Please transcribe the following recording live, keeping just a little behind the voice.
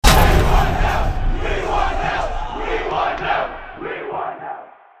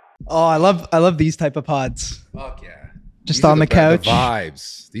Oh, I love these type of pods. Fuck yeah. Just on the couch. The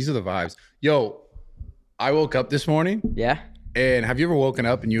vibes. These are the vibes. Yo, I woke up this morning. Yeah. And have you ever woken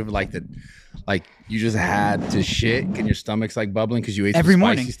up and you have you just had to shit and your stomach's like bubbling because you ate every some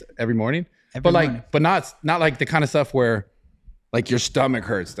morning. spicy every morning? Every morning. But not like the kind of stuff where like your stomach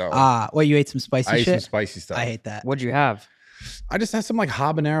hurts though. Well, you ate some spicy shit? I ate some spicy stuff. I hate that. What'd you have? I just had some like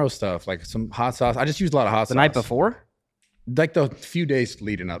habanero stuff, like some hot sauce. I just used a lot of hot sauce. The night before? Like the few days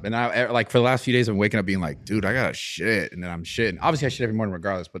leading up. And I like for the last few days I'm waking up being like, dude, I gotta shit. And then I'm shitting. Obviously I shit every morning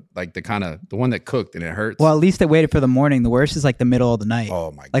regardless, but like the one that cooked and it hurts. Well, at least I waited for the morning. The worst is like the middle of the night.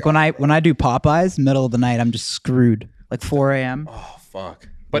 Oh my god. Like when I do Popeyes, middle of the night, I'm just screwed. Like 4 a.m. Oh fuck.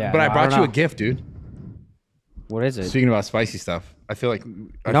 But Yeah, I no, brought I you a don't gift, dude. What is it? Speaking about spicy stuff, I feel like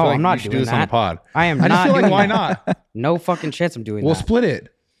I'm not we should doing do this on the that. pod. I am I just not feel like doing why that. not? No fucking chance I'm doing We'll that. split it.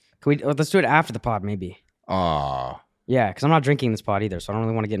 Let's do it after the pod, maybe. Aw. Yeah, because I'm not drinking this pod either, so I don't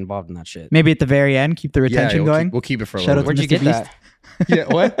really want to get involved in that shit. Maybe at the very end, keep the retention going. We'll keep it for a Shout little out bit. Where'd you Mr. get Beast. that?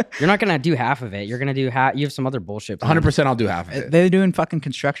 Yeah, what? You're not gonna do half of it. You're gonna do half. You have some other bullshit. planned. 100% I'll do half of it. They're doing fucking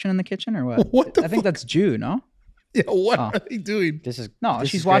construction in the kitchen or what? What the I think that's Jew, no? Yeah, what Oh. are they doing? This is No, this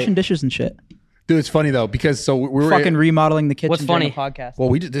she's is washing great. dishes and shit. Dude, it's funny though, because so we were Fucking remodeling the kitchen What's during funny? the podcast. well,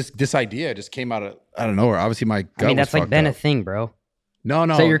 we did this idea just came out of nowhere. Obviously my gut I mean, was that's like fucked been a up. thing, bro. No.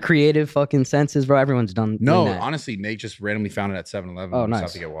 So your creative fucking senses, bro. Everyone's done. No, doing that. honestly, Nate just randomly found it at 7-Eleven. Oh, We just nice.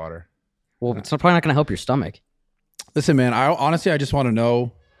 have to get water. Well, it's probably not gonna help your stomach. Listen, man, I just want to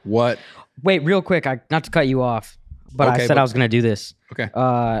know what. Wait, real quick. Not to cut you off, but I Okay, said but- I was gonna do this. Okay.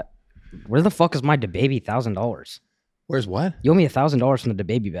 Where the fuck is my DeBaby $1,000? Where's what? You owe me $1,000 from the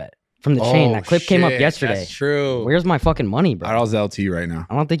DeBaby bet from the chain. That clip came up shit, yesterday. That's true. Where's my fucking money, bro? I'll Zell to you right now.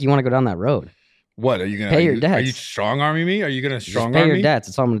 I don't think you want to go down that road. What are you gonna Pay your Are debts. you strong arming me? Are you gonna Just strong pay arm your me? debts.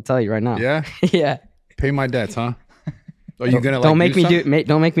 That's all I'm gonna tell you right now. Yeah. Yeah. Pay my debts, huh? Are you gonna Don't like make me something?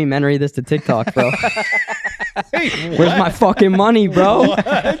 don't make me memory this to TikTok, bro. Hey, Where's my fucking money, bro?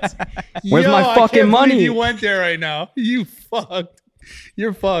 What? Where's Yo, my I fucking can't believe money? You went there right now. You fucked.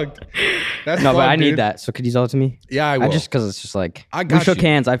 You're fucked. That's No, but fucked, I need dude. that. So could you sell it to me? Yeah, I will. Just because it's just like I we got shook you.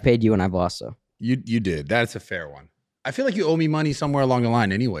 hands. I've paid you and I've lost. So You did. That's a fair one. I feel like you owe me money somewhere along the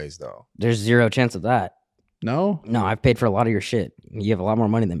line, anyways. Though. there's zero chance of that. No. No, I've paid for a lot of your shit. You have a lot more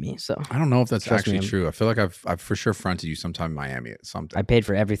money than me, so I don't know if that's Trust me, actually I'm- true. I feel like I've for sure fronted you sometime in Miami at something. I paid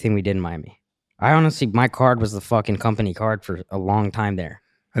for everything we did in Miami. I honestly, my card was the fucking company card for a long time there.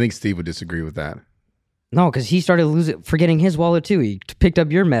 I think Steve would disagree with that. No, because he started forgetting his wallet too. He picked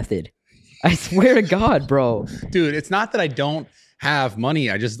up your method. I swear to God, bro. Dude, it's not that I don't have money.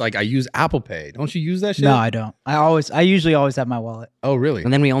 I just I use Apple Pay. Don't you use that shit? No, I don't. I usually always have my wallet. Oh, really?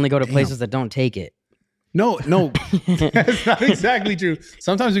 And then we only go to places that don't take it. No, that's not exactly true.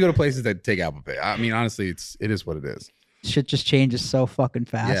 Sometimes we go to places that take Apple Pay. I mean, honestly, it is what it is. Shit just changes so fucking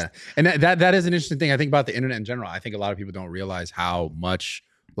fast. Yeah, and that is an interesting thing. I think about the internet in general. I think a lot of people don't realize how much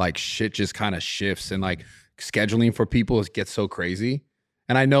like shit just kind of shifts and like scheduling for people gets so crazy.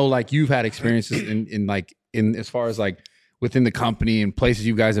 And I know like you've had experiences in as far as like within the company and places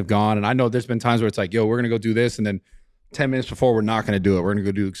you guys have gone. And I know there's been times where it's like, yo, we're gonna go do this, and then 10 minutes before we're not gonna do it. We're gonna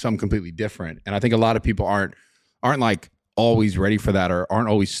go do something completely different. And I think a lot of people aren't like always ready for that or aren't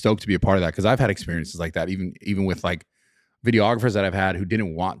always stoked to be a part of that. Because I've had experiences like that, even with like videographers that I've had who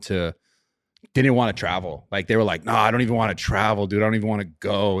didn't want to travel. Like they were like, no, I don't even want to travel, dude. I don't even want to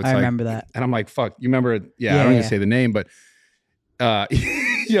go. It's I like, remember that. and I'm like, fuck, you remember? Yeah, I Yeah, don't even yeah. say the name, but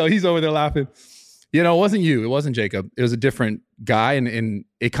he's over there laughing. You know, it wasn't you. It wasn't Jacob. It was a different guy. And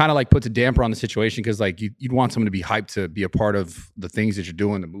it kind of like puts a damper on the situation because like you'd want someone to be hyped to be a part of the things that you're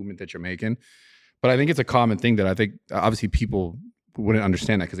doing, the movement that you're making. But I think it's a common thing that I think obviously people wouldn't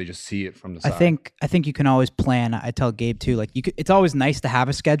understand that because they just see it from the side. I think you can always plan. I tell Gabe too, like it's always nice to have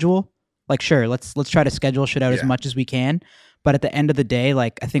a schedule. Like sure, let's try to schedule shit out as Yeah. much as we can. But at the end of the day,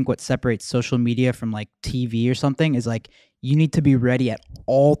 like I think what separates social media from like TV or something is like you need to be ready at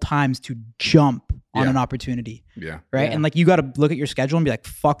all times to jump on Yeah. an opportunity. Yeah. Right. Yeah. And like you got to look at your schedule and be like,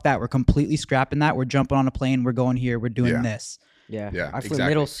 fuck that. We're completely scrapping that. We're jumping on a plane. We're going here. We're doing Yeah. this. Yeah. Yeah, I flew exactly.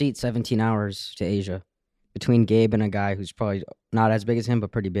 middle seat 17 hours to Asia between Gabe and a guy who's probably not as big as him,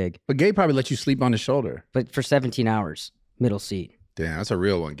 but pretty big. But Gabe probably let you sleep on his shoulder. But for 17 hours, middle seat. Damn, that's a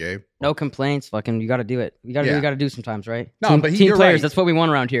real one, Gabe. No complaints. Fucking, you got to do it. You got to do Yeah. what you got to do sometimes, right? No, team, but team you're players. right. That's what we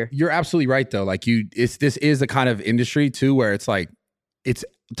want around here. You're absolutely right though. Like this is the kind of industry too where it's like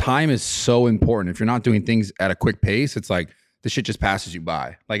time is so important. If you're not doing things at a quick pace, it's like the shit just passes you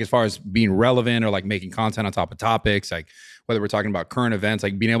by. Like as far as being relevant or like making content on top of topics, like whether we're talking about current events,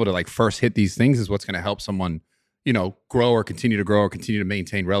 like being able to like first hit these things is what's going to help someone you know, grow or continue to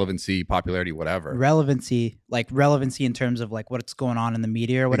maintain relevancy, popularity, whatever. Relevancy in terms of like what's going on in the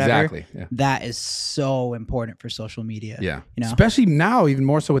media or whatever. Exactly. Yeah. That is so important for social media. Yeah. You know, Especially now, even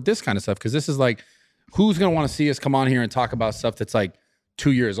more so with this kind of stuff, because this is like, who's going to want to see us come on here and talk about stuff that's like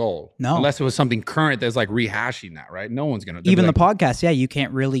 2 years old? No. Unless it was something current that's like rehashing that, right? No one's going to. even like, the podcast, yeah, you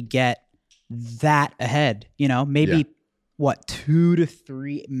can't really get that ahead. You know, maybe what 2 to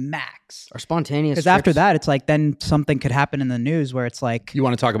 3 max. Or spontaneous. Because after that, it's like then something could happen in the news where it's like you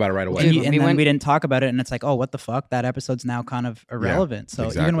want to talk about it right away. and then we didn't talk about it, and it's like, oh, what the fuck? That episode's now kind of irrelevant. So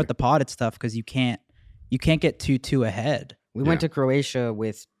even with the potted stuff, because you can't get too ahead. We went to Croatia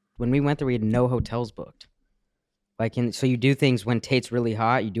when we went there, we had no hotels booked. Like, so you do things when Tate's really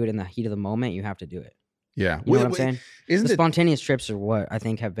hot. You do it in the heat of the moment. You have to do it. Yeah, you know what I'm saying. The spontaneous trips are what I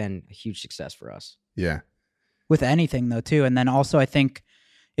think have been a huge success for us. Yeah. With anything though too, and then also I think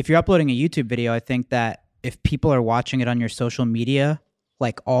if you're uploading a YouTube video, I think that if people are watching it on your social media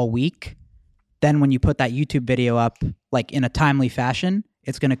like all week, then when you put that YouTube video up like in a timely fashion,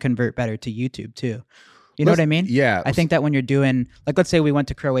 it's going to convert better to YouTube too. You know what I mean? Yeah. I think that when you're doing like, let's say we went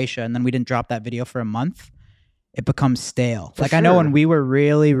to Croatia and then we didn't drop that video for a month, it becomes stale. I know when we were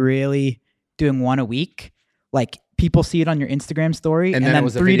really, really doing one a week, like people see it on your Instagram story and then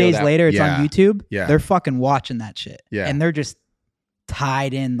 3 days later it's on YouTube. Yeah. They're fucking watching that shit. Yeah. And they're just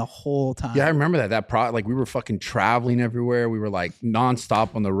tied in the whole time. Yeah, I remember that. Like we were fucking traveling everywhere. We were like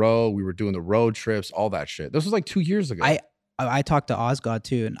nonstop on the road. We were doing the road trips, all that shit. This was like 2 years ago. I talked to Osgod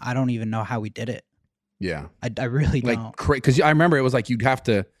too, and I don't even know how we did it. Yeah. I really don't. Because I remember it was like you'd have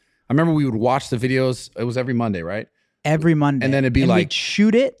to, I remember we would watch the videos. It was every Monday, right? Every Monday. And then it'd be like, we'd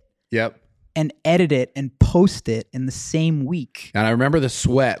shoot it. Yep. And edit it and post it in the same week. And I remember the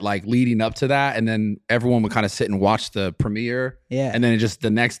sweat like leading up to that. And then everyone would kind of sit and watch the premiere. Yeah. And then it just the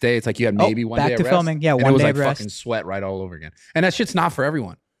next day, it's like you had maybe one day back to filming. Yeah, and one it was day like of rest. Fucking sweat right all over again. And that shit's not for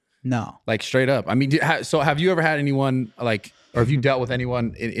everyone. No. Like straight up. I mean, so have you ever had anyone like, or have you dealt with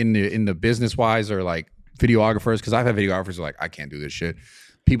anyone in the business wise or like videographers? Because I've had videographers who are like, I can't do this shit.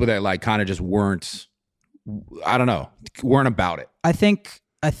 People that like kind of just weren't, I don't know, weren't about it. I think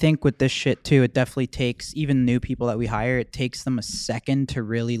with this shit too, it definitely takes even new people that we hire, it takes them a second to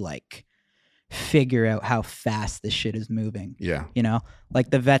really like figure out how fast this shit is moving. Yeah. You know, like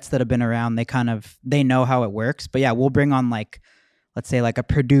the vets that have been around, they know how it works. But yeah, we'll bring on like, let's say like a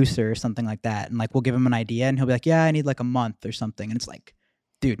producer or something like that. And like, we'll give him an idea and he'll be like, yeah, I need like a month or something. And it's like,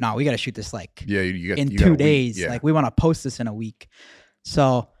 dude, no, we got to shoot this like in 2 days. Yeah. Like we want to post this in a week.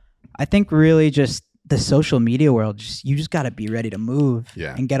 So I think really just the social media world, you just got to be ready to move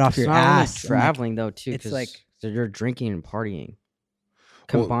and get off your ass. Traveling though too, it's like you're drinking and partying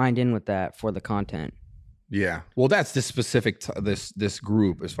combined in with that for the content. Yeah, well, that's this specific this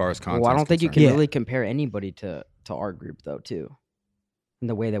group as far as content. Well, I don't think you can really compare anybody to our group though too, in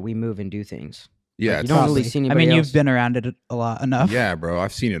the way that we move and do things. Yeah, like, you don't really see anybody else. You've been around it a lot enough. Yeah, bro,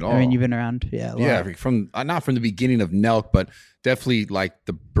 I've seen it all. I mean, you've been around, a lot. From not from the beginning of Nelk, but definitely like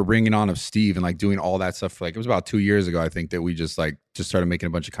the bringing on of Steve and like doing all that stuff. Like it was about 2 years ago, I think, that we just started making a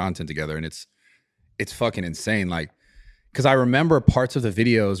bunch of content together, and it's fucking insane. Like, because I remember parts of the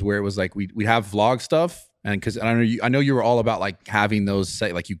videos where it was like we have vlog stuff, and because I know you were all about like having those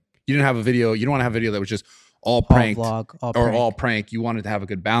like you didn't have a video, you don't want to have a video that was just all pranked all prank. You wanted to have a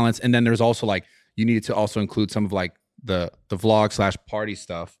good balance, and then there's also like you needed to also include some of like the vlog / party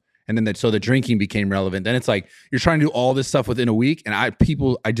stuff. And then so the drinking became relevant. Then it's like you're trying to do all this stuff within a week. And I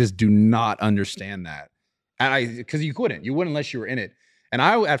just do not understand that. And because you wouldn't unless you were in it. And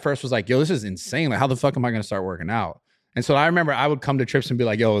I at first was like, yo, this is insane. Like, how the fuck am I going to start working out? And so I remember I would come to trips and be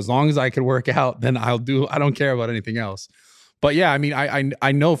like, yo, as long as I could work out, then I don't care about anything else. But yeah, I mean,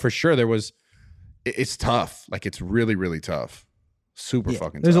 I know for sure it's tough. Like it's really, really tough. Super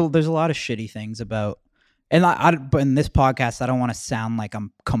fucking tough. There's a lot of shitty things about, but in this podcast, I don't want to sound like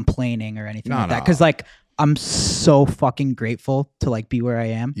I'm complaining or anything like that. Cause like, I'm so fucking grateful to like be where I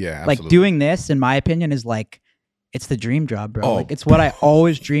am. Yeah. Absolutely. Like doing this, in my opinion, is like, it's the dream job, bro. Like it's what I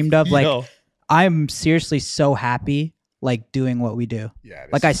always dreamed of. Like I'm seriously so happy like doing what we do. Yeah.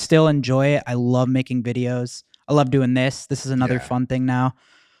 Like I still enjoy it. I love making videos. I love doing this. This is another fun thing now.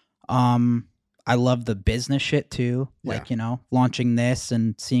 I love the business shit too. Like, launching this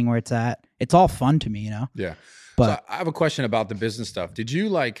and seeing where it's at. It's all fun to me, Yeah. But so I have a question about the business stuff. Did you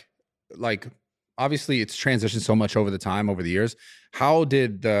like obviously it's transitioned so much over the years. How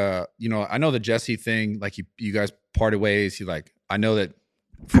did I know the Jesse thing, like you guys parted ways. I know that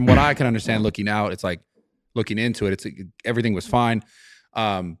from what I can understand looking out, it's like looking into it, everything was fine.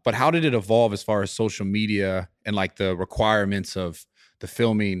 But how did it evolve as far as social media and like the requirements of the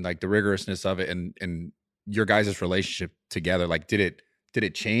filming, like the rigorousness of it, and your guys' relationship together? Like, did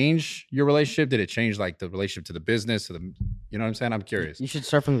it change your relationship? Did it change like the relationship to the business? To the, you know what I'm saying? I'm curious. You should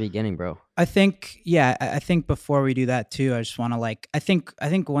start from the beginning, bro. I think, yeah, I think before we do that too, I just want to like, I think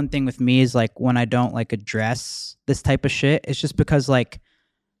one thing with me is like when I don't like address this type of shit, it's just because like,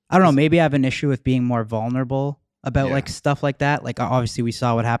 I don't know, maybe I have an issue with being more vulnerable about like stuff like that. Like obviously we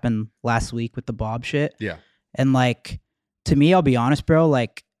saw what happened last week with the Bob shit. Yeah. And like, to me, I'll be honest, bro,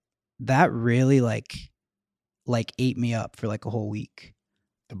 like that really like ate me up for like a whole week.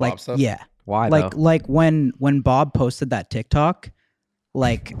 The Bob like, stuff? Yeah. Why Like, though? like when Bob posted that TikTok,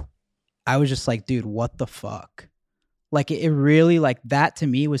 like I was just like, dude, what the fuck? Like it really like that to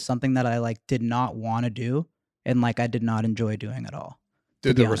me was something that I like did not want to do. And like, I did not enjoy doing at all.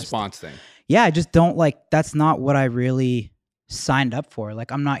 Did the response thing. Yeah. I just don't like, that's not what I really signed up for.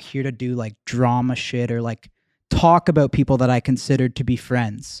 Like, I'm not here to do like drama shit or like talk about people that I considered to be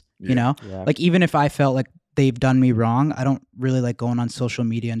friends, you know? Yeah. Like, even if I felt like they've done me wrong, I don't really like going on social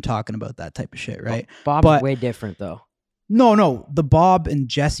media and talking about that type of shit, right? Bob's way different though. No, the Bob and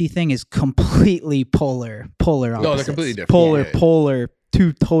Jesse thing is completely polar opposites. No, they're completely different. Polar,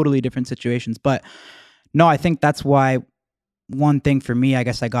 two totally different situations. But no, I think that's why one thing for me, I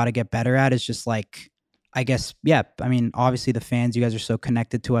guess I got to get better at is just like, I guess, yeah, I mean, obviously the fans, you guys are so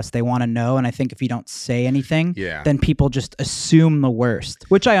connected to us, they want to know. And I think if you don't say anything, then people just assume the worst,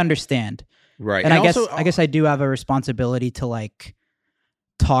 which I understand. Right. And I guess I do have a responsibility to like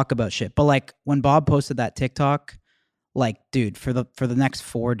talk about shit. But like when Bob posted that TikTok, like, dude, for the next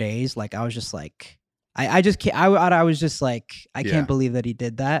 4 days, like I was just like, I just can't, I was just like, I can't believe that he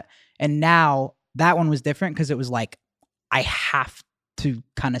did that. And now that one was different because it was like, I have to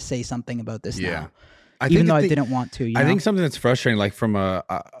kind of say something about this now. Even though I didn't want to. You know? I think something that's frustrating, like from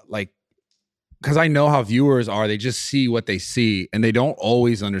like, because I know how viewers are, they just see what they see and they don't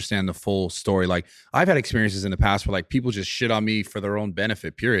always understand the full story. Like I've had experiences in the past where like people just shit on me for their own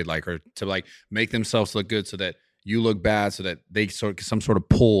benefit, period. Like, or to like make themselves look good so that you look bad, so that they some sort of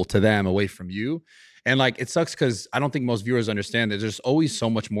pull to them away from you. And like, it sucks because I don't think most viewers understand that there's always so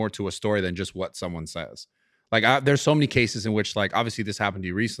much more to a story than just what someone says. Like there's so many cases in which like, obviously this happened to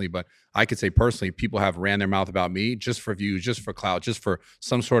you recently, but I could say personally, people have ran their mouth about me just for views, just for clout, just for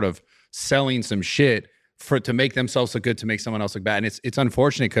some sort of selling some shit to make themselves look good, to make someone else look bad. And it's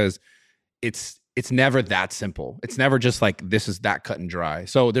unfortunate because it's never that simple. It's never just like, this is that cut and dry.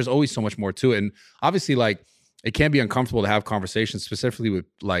 So there's always so much more to it. And obviously like, it can be uncomfortable to have conversations specifically with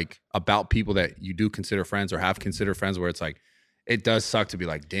like about people that you do consider friends or have considered friends, where it's like, it does suck to be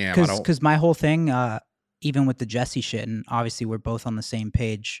like, damn, I don't. Because my whole thing, even with the Jesse shit, and obviously we're both on the same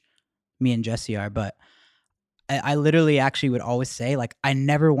page, me and Jesse are, but I literally actually would always say, like, I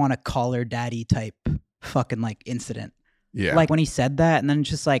never want to call her daddy type fucking like incident. Yeah. Like when he said that, and then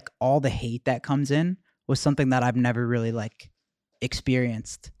just like all the hate that comes in was something that I've never really like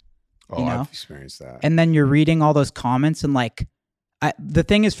experienced. Oh, you know? I've experienced that. And then you're reading all those comments and like, the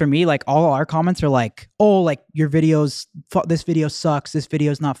thing is for me, like all our comments are like, oh, like your videos, this video sucks. This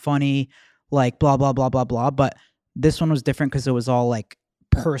video's not funny. Like blah, blah, blah, blah, blah. But this one was different because it was all like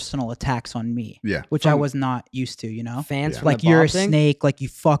personal attacks on me. Yeah. Which I was not used to, you know? Fans from like the you're Bob a thing? snake, like you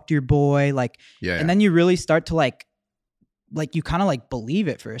fucked your boy. Like, Yeah. and then you really start to like you kind of like believe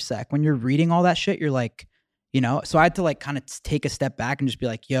it for a sec. When you're reading all that shit, you're like, you know? So I had to like kind of take a step back and just be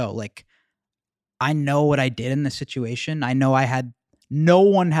like, yo, like, I know what I did in this situation. I know no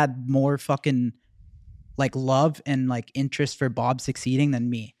one had more fucking like love and like interest for Bob succeeding than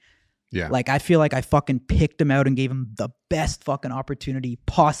me. Yeah. Like, I feel like I fucking picked him out and gave him the best fucking opportunity he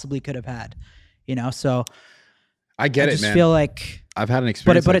possibly could have had, you know? So I get it, just man. feel like, I've had an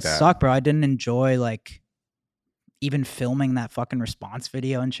experience but like it that. sucked, bro. I didn't enjoy like even filming that fucking response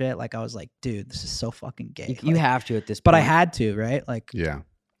video and shit. Like I was like, dude, this is so fucking gay. You Like, have to at this point. but I had to, right? Like, Yeah.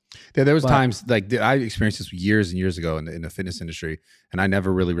 There was times like I experienced this years and years ago in the fitness industry, and I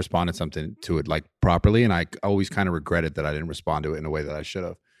never really responded to it like properly, and I always kind of regretted that I didn't respond to it in a way that I should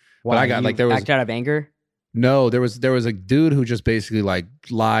have. Why, But I got you like there was act out of anger. no, there was a dude who just basically like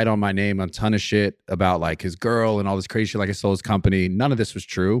lied on my name, a ton of shit about like his girl and all this crazy shit, like I stole his company. None of this was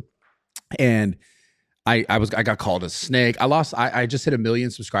true, and I got called a snake. I just hit 1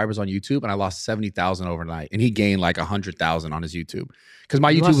 million subscribers on YouTube, and I lost 70,000 overnight, and he gained like 100,000 on his YouTube because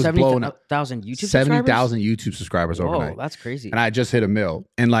my YouTube was blown up. 70,000 YouTube 70,000 YouTube subscribers Whoa, overnight. that's crazy. And I just hit 1 mil.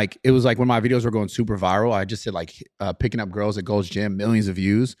 And like, it was like when my videos were going super viral, I just hit like picking up girls at Gold's Gym, millions of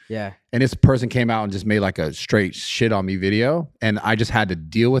views. Yeah. And this person came out and just made like a straight shit on me video. And I just had to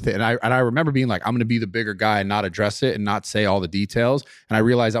deal with it. And I remember being like, I'm going to be the bigger guy and not address it and not say all the details. And I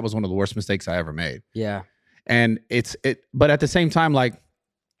realized that was one of the worst mistakes I ever made. Yeah. And but at the same time, like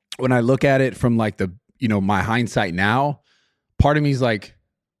when I look at it from like you know, my hindsight now, part of me is like,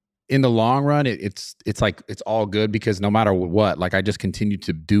 in the long run, it's like it's all good because no matter what, like I just continue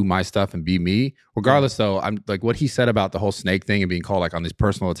to do my stuff and be me. Regardless, though, I'm like what he said about the whole snake thing and being called like on these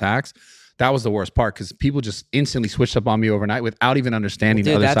personal attacks. That was the worst part because people just instantly switched up on me overnight without even understanding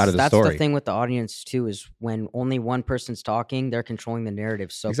the other side of the story. That's the thing with the audience too, is when only one person's talking, they're controlling the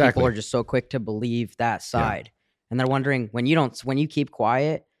narrative. So Exactly. people are just so quick to believe that side, and they're wondering when you keep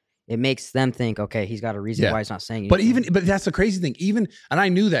quiet. It makes them think, okay, he's got a reason why he's not saying anything. But that's the crazy thing. And I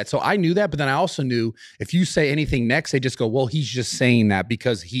knew that. So I knew that, but then I also knew if you say anything next, they just go, well, he's just saying that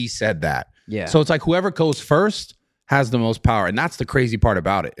because he said that. Yeah. So it's like whoever goes first has the most power. And that's the crazy part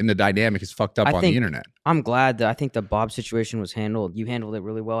about it. And the dynamic is fucked up on the internet. I'm glad that I think the Bob situation was handled. You handled it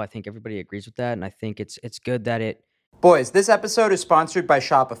really well. I think everybody agrees with that. And I think it's good that it... Boys, this episode is sponsored by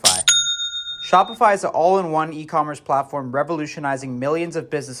Shopify. Shopify is an all-in-one e-commerce platform revolutionizing millions of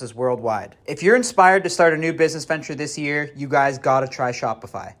businesses worldwide. If you're inspired to start a new business venture this year, you guys gotta try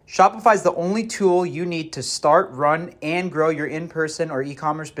Shopify. Shopify is the only tool you need to start, run, and grow your in-person or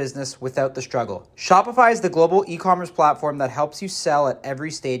e-commerce business without the struggle. Shopify is the global e-commerce platform that helps you sell at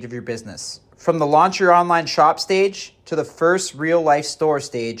every stage of your business. From the launch your online shop stage to the first real-life store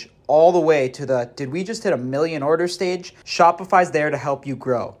stage, all the way to the did we just hit 1 million order stage, Shopify's there to help you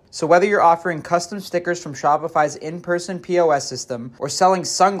grow. So whether you're offering custom stickers from Shopify's in-person POS system or selling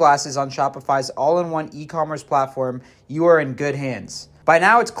sunglasses on Shopify's all-in-one e-commerce platform, you are in good hands. By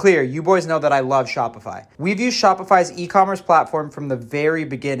now it's clear, you boys know that I love Shopify. We've used Shopify's e-commerce platform from the very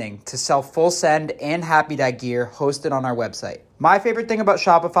beginning to sell full send and Happy Dad gear hosted on our website. My favorite thing about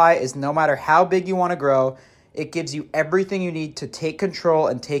Shopify is no matter how big you want to grow, it gives you everything you need to take control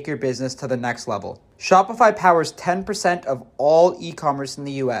and take your business to the next level. Shopify powers 10% of all e-commerce in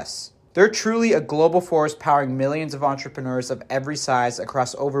the US. They're truly a global force powering millions of entrepreneurs of every size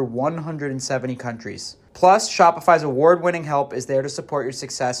across over 170 countries. Plus, Shopify's award-winning help is there to support your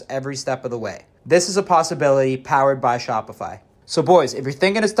success every step of the way. This is a possibility powered by Shopify. So boys, if you're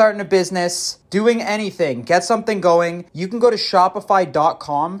thinking of starting a business, doing anything, get something going, you can go to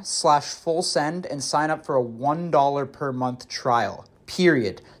shopify.com/fullsend and sign up for a $1 per month trial,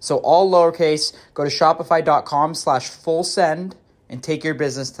 period. So all lowercase, go to shopify.com/fullsend and take your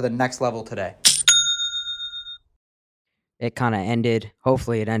business to the next level today. It kind of ended,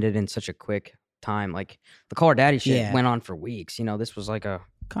 hopefully it ended in such a quick time. Like the Call Her Daddy shit went on for weeks. You know, this was like a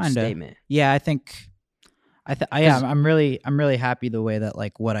statement. Yeah, I think... I'm really happy the way that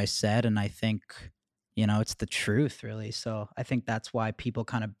like what I said, and I think, you know, it's the truth really. So I think that's why people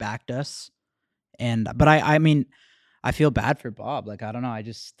kind of backed us. But I mean, I feel bad for Bob. Like, I don't know. I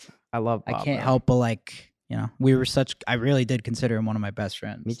love Bob. I can't help but like, you know, I really did consider him one of my best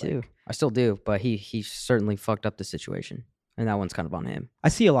friends. Me too. I still do, but he certainly fucked up the situation. And that one's kind of on him. I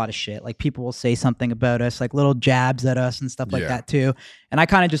see a lot of shit. Like people will say something about us, like little jabs at us and stuff like that too. And I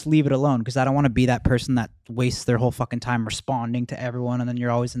kind of just leave it alone because I don't want to be that person that wastes their whole fucking time responding to everyone. And then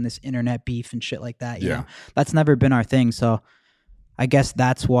you're always in this internet beef and shit like that. You know, that's never been our thing. So I guess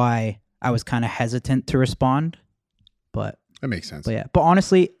that's why I was kind of hesitant to respond. But that makes sense. But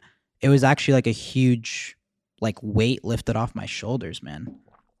honestly, it was actually like a huge like weight lifted off my shoulders, man.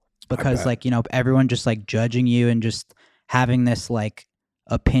 Because like, you know, everyone just like judging you and just having this like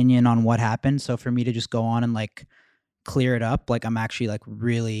opinion on what happened. So for me to just go on and like clear it up, like I'm actually like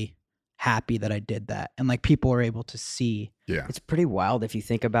really happy that I did that. And like people were able to see. Yeah. It's pretty wild if you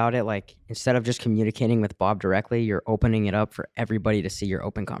think about it. Like instead of just communicating with Bob directly, you're opening it up for everybody to see your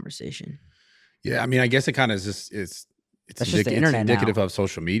open conversation. Yeah. I mean, I guess it kind of is just, it's just the internet indicative now. of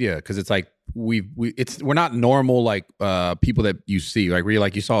social media because it's like we're not normal like people that you see like where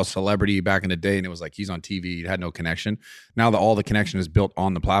you saw a celebrity back in the day and it was like he's on TV, you had no connection. Now that all the connection is built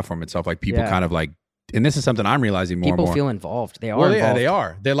on the platform itself, like people kind of like, and this is something I'm realizing more and more. People feel involved. They are involved. Yeah, they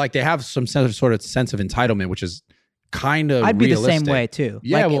are. They're like they have some sort of sense of entitlement, which is kind of I'd be realistic. the same way too.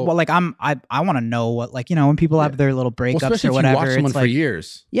 Yeah, like I want to know what, like, you know, when people have their little breakups especially or if whatever. you watch someone it's for like,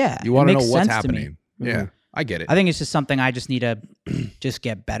 years. Yeah, you want to know what's sense happening. To me. Yeah. I get it. I think it's just something I just need to just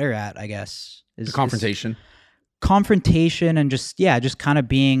get better at, I guess. The confrontation. Confrontation and just kind of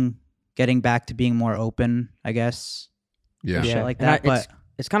getting back to being more open, I guess. Yeah. Shit like that. But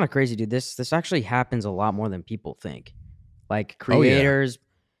it's kind of crazy, dude. This actually happens a lot more than people think. Like creators,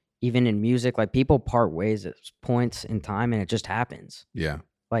 even in music, like people part ways at points in time and it just happens. Yeah.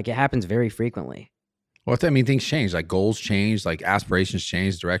 Like it happens very frequently. Well, I mean, things change. Like goals change, like aspirations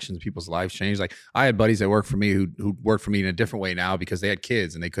change, directions of people's lives change. Like I had buddies that worked for me who work for me in a different way now because they had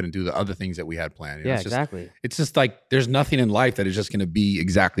kids and they couldn't do the other things that we had planned. You know, exactly. It's just like there's nothing in life that is just going to be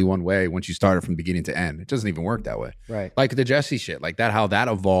exactly one way once you start it from beginning to end. It doesn't even work that way. Right. Like the Jesse shit, like that, how that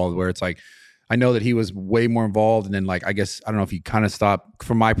evolved, where it's like I know that he was way more involved. And then like, I guess, I don't know if he kind of stopped.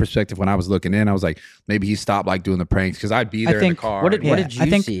 From my perspective, when I was looking in, I was like, maybe he stopped like doing the pranks because I'd be there in the car. What did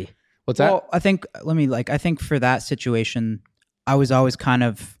you see? What's that? Well, I think I think for that situation, I was always kind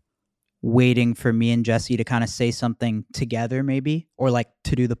of waiting for me and Jesse to kind of say something together, maybe, or like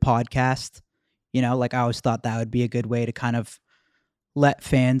to do the podcast. You know, like I always thought that would be a good way to kind of let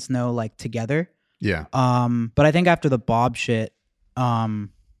fans know, like together. Yeah. But I think after the Bob shit,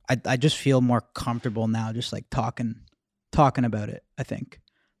 I just feel more comfortable now, just like talking about it. I think.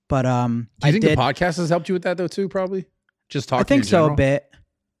 But do you think the podcast has helped you with that though too? Probably just talking. I think so a bit.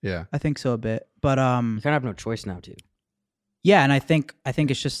 Yeah, I think so a bit. But you kind of have no choice now too. Yeah, and I think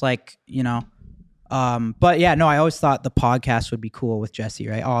it's just like, you know, but yeah, no, I always thought the podcast would be cool with Jesse,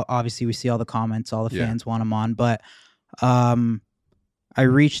 right? Obviously, we see all the comments, all the fans want him on, but I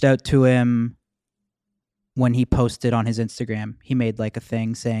reached out to him when he posted on his Instagram. He made like a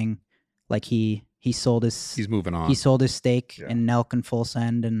thing saying like he sold his he's moving on. He sold his stake in Nelk and Full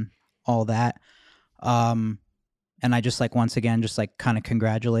Send and all that. And I just like once again just like kind of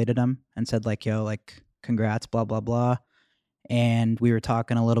congratulated him and said like, yo, like congrats, blah blah blah. And we were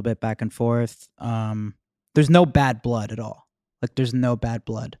talking a little bit back and forth. There's no bad blood at all. Like there's no bad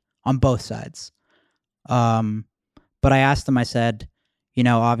blood on both sides. But I asked him, I said, you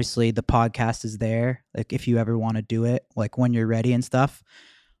know, obviously the podcast is there. Like if you ever want to do it, like when you're ready and stuff.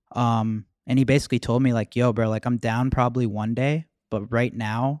 And he basically told me like, yo, bro, like I'm down probably one day, but right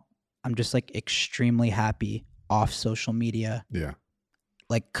now I'm just like extremely happy off social media. Yeah.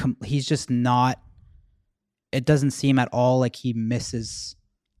 Like he's just not, it doesn't seem at all like he misses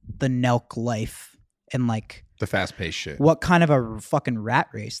the Nelk life and like the fast paced shit. What kind of a fucking rat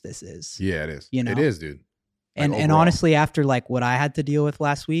race this is. Yeah, it is. You know? It is, dude. Like and honestly, after like what I had to deal with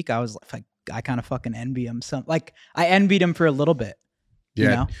last week, I was like, I kind of fucking envy him. Like I envied him for a little bit. Yeah.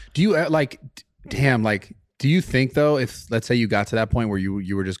 You know? Do you like, damn, like, do you think though, if let's say you got to that point where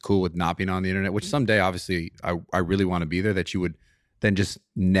you were just cool with not being on the internet, which someday obviously I really want to be there, that you would then just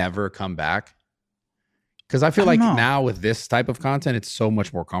never come back? Because I feel like now with this type of content, it's so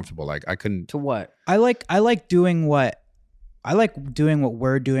much more comfortable. Like I couldn't. To what? I like doing what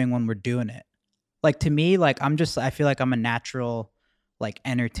we're doing when we're doing it. Like to me, like I feel like I'm a natural like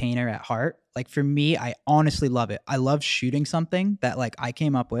entertainer at heart. Like for me, I honestly love it. I love shooting something that like I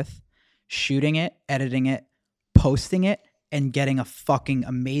came up with, shooting it, editing it, posting it, and getting a fucking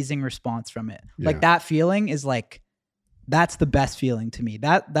amazing response from it. Yeah. Like that feeling is like, that's the best feeling to me.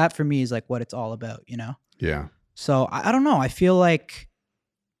 That for me is like what it's all about, you know? Yeah. So I don't know. I feel like,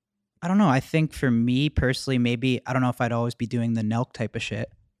 I don't know. I think for me personally, maybe, I don't know if I'd always be doing the Nelk type of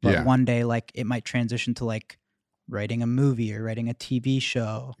shit, but one day like it might transition to like writing a movie or writing a TV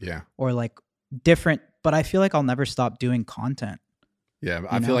show. Yeah. Or like different, but I feel like I'll never stop doing content. Yeah.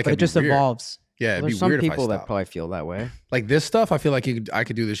 I feel like it just evolves. Yeah, there's some people that probably feel that way. Like this stuff, I feel like I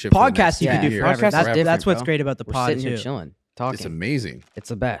could do this shit. Podcast you can do forever. Podcast that's what's great about the pod sitting too. Here chilling, talking. It's amazing. It's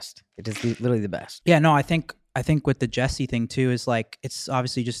the best. It is literally the best. Yeah, no, I think with the Jesse thing too is like it's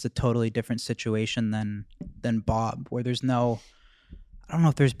obviously just a totally different situation than Bob, where there's no, I don't know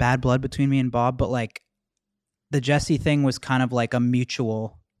if there's bad blood between me and Bob, but like the Jesse thing was kind of like a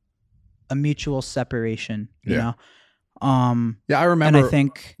mutual separation, you know. Yeah, I remember. And I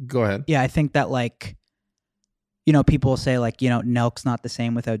think, go ahead. Yeah, I think that like, you know, people say like, you know, Nelk's not the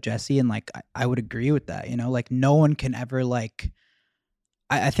same without Jesse, and like I would agree with that. You know, like no one can ever like.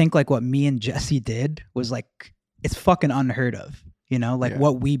 I think like what me and Jesse did was like it's fucking unheard of. You know, like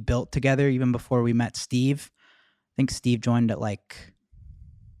what we built together even before we met Steve. I think Steve joined at like,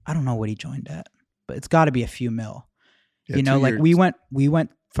 I don't know what he joined at, but it's got to be a few mil. Yeah, you know, like we went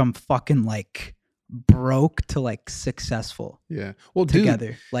from fucking like broke to like successful. Yeah. Well, together.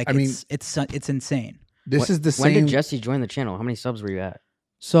 Dude, like I mean, it's insane. This is the same. When did Jesse join the channel? How many subs were you at?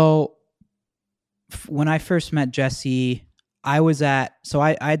 So when I first met Jesse, I was at, so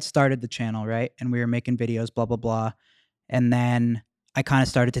I had started the channel, right? And we were making videos, blah, blah, blah. And then I kind of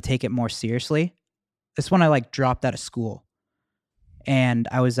started to take it more seriously. This when I like dropped out of school. And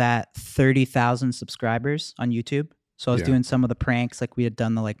I was at 30,000 subscribers on YouTube. So I was doing some of the pranks, like we had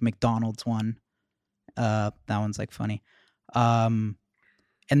done the like McDonald's one. That one's like funny. And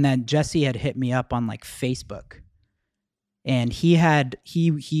then Jesse had hit me up on like Facebook. And he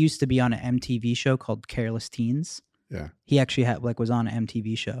used to be on an MTV show called Careless Teens. Yeah. He actually was on an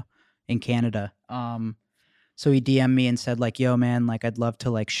MTV show in Canada. So he DM'd me and said like, yo man, like I'd love to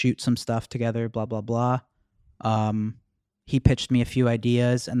like shoot some stuff together, blah, blah, blah. He pitched me a few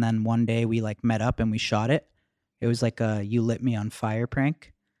ideas, and then one day we like met up and we shot it. It was like a "You Lit Me on Fire"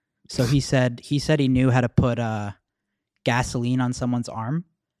 prank. So he said he knew how to put gasoline on someone's arm,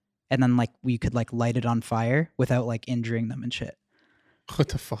 and then like we could like light it on fire without like injuring them and shit. What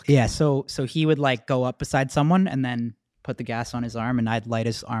the fuck? Yeah, so he would like go up beside someone and then put the gas on his arm, and I'd light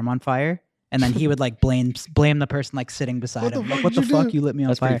his arm on fire, and then he would like blame the person like sitting beside him. Like, what the fuck, you lit me on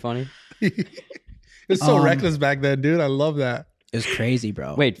That's fire? pretty funny. It's so reckless back then, dude. I love that. It was crazy,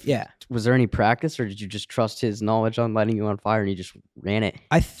 bro. Wait, yeah. Was there any practice, or did you just trust his knowledge on lighting you on fire and you just ran it?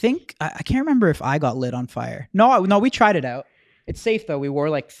 I think I can't remember if I got lit on fire. No, we tried it out. It's safe though. We wore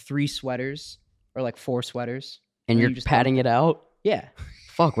like 3 sweaters or like 4 sweaters. And you're just patting it out? Yeah.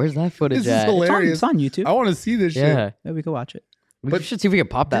 Fuck, where's that footage This is at? hilarious. It's on YouTube. I want to see this shit. Yeah. Yeah, we could watch it. We should see if we can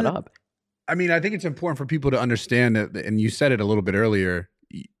pop that up. I mean, I think it's important for people to understand that, and you said it a little bit earlier,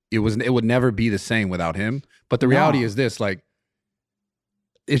 it would never be the same without him. But the reality is this, like,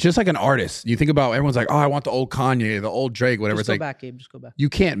 it's just like an artist. You think about, everyone's like, oh, I want the old Kanye, the old Drake, whatever. Just It's go like, back, Gabe. Just go back. you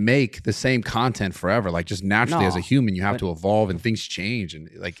can't make the same content forever. Like, just naturally as a human, you have to evolve, and things change, and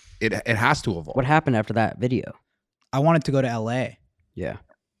like it has to evolve. What happened after that video? I wanted to go to LA. Yeah.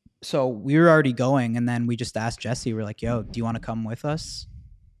 So we were already going, and then we just asked Jesse. We're like, "Yo, do you want to come with us?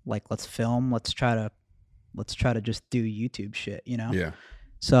 Like, let's film. Let's try to just do YouTube shit, you know?" Yeah.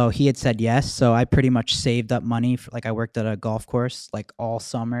 So he had said yes. So I pretty much saved up money. Like, I worked at a golf course like all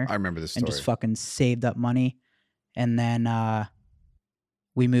summer. I remember this story. And just fucking saved up money. And then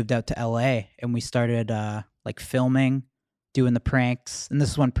we moved out to LA, and we started like filming, doing the pranks. And this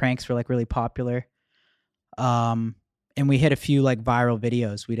is when pranks were like really popular. And we hit a few like viral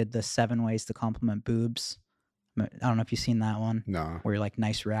videos. We did the 7 ways to compliment boobs. I don't know if you've seen that one. No. Where you're like,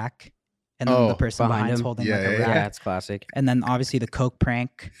 nice rack. And then the person behind's him. holding Yeah, like a yeah, rack. Yeah, it's classic. And then obviously the Coke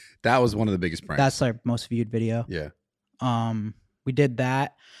prank. That was one of the biggest pranks. That's our most viewed video. Yeah. We did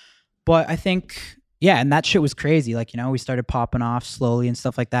that. But I think, yeah, and that shit was crazy. Like, you know, we started popping off slowly and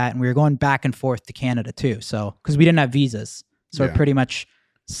stuff like that. And we were going back and forth to Canada too. So, because we didn't have visas. So we're pretty much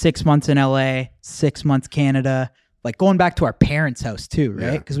 6 months in LA, 6 months Canada, like going back to our parents' house too,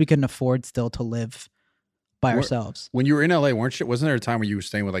 right? Because we couldn't afford still to live by ourselves. When you were in LA, wasn't there a time where you were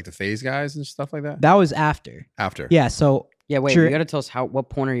staying with like the FaZe guys and stuff like that? That was after. After. Yeah. So Yeah, wait, you got to tell us what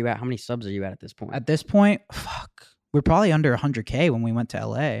point are you at? How many subs are you at this point? at this point, fuck, we're probably under 100K when we went to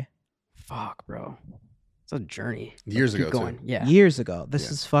LA. Fuck, bro. It's a journey. Years Keep ago, going. too. Yeah. Years ago.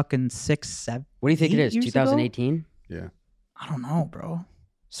 This is fucking 6, 7. What do you think it 8 is? years ago? 2018? Yeah. I don't know, bro.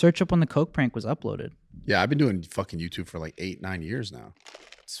 Search up when the Coke prank was uploaded. Yeah, I've been doing fucking YouTube for like 8-9 years now.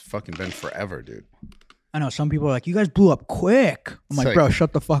 It's fucking been forever, dude. I know some people are like, you guys blew up quick. I'm like, bro,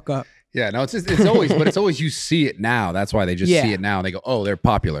 shut the fuck up. Yeah, no, it's always, but it's always you see it now. That's why they just see it now. And they go, oh, they're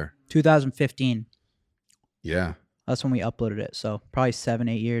popular. 2015. Yeah. That's when we uploaded it. So probably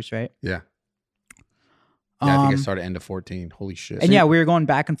 7-8 years, right? Yeah. Yeah, I think I started end of 14. Holy shit. And yeah, we were going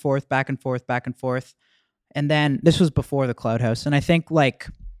back and forth, back and forth, back and forth. And then this was before the Cloud House. And I think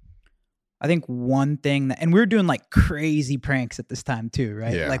one thing that, and we were doing like crazy pranks at this time too,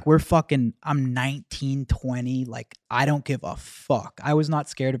 right? Yeah. Like I'm 19, 20. Like, I don't give a fuck. I was not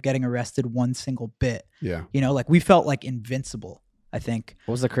scared of getting arrested one single bit. Yeah. You know, like we felt like invincible, I think.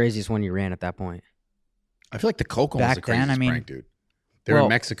 What was the craziest one you ran at that point? I feel like the Coke one was the Back then, craziest prank, dude. They were in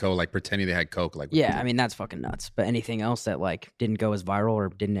Mexico, like pretending they had Coke. Like, yeah, I mean, that's fucking nuts. But anything else that like didn't go as viral or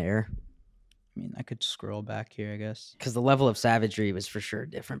didn't air? I mean, I could scroll back here, I guess. Because the level of savagery was for sure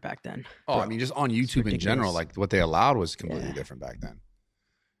different back then. Oh, I mean, just on YouTube in general, like what they allowed was completely different back then.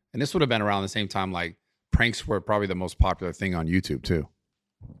 And this would have been around the same time, like pranks were probably the most popular thing on YouTube too.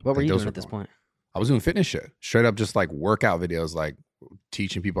 What were you doing at this point? I was doing fitness shit, straight up, just like workout videos, like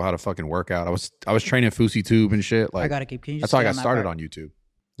teaching people how to fucking work out. I was training Fusi Tube and shit. Like, I gotta keep. Can you just that's how I stay got on that started part? on YouTube.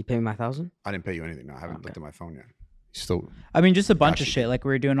 You pay me my 1,000? I didn't pay you anything. No, I haven't looked at my phone yet. Still, I mean, just a bunch of shit. Like, we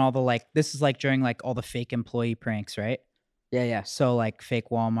were doing all the like. This is like during like all the fake employee pranks, right? Yeah, yeah. So like fake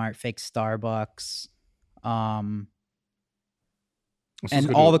Walmart, fake Starbucks, and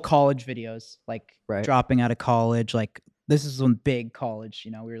all the college videos, like dropping out of college. Like, this is one big college.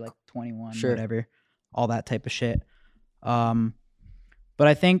 You know, we were like 21, whatever, all that type of shit. But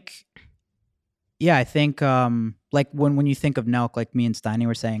I think, like when you think of Nelk, like me and Steiny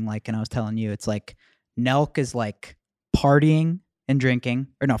were saying, like, and I was telling you, it's like Nelk is like partying and drinking,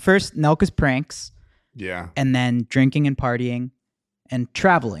 or no, first Nelk is pranks, and then drinking and partying and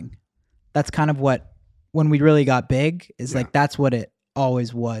traveling. That's kind of what, when we really got big, is like that's what it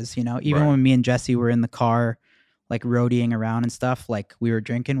always was, you know. Even when me and Jesse were in the car, like roadieing around and stuff, like we were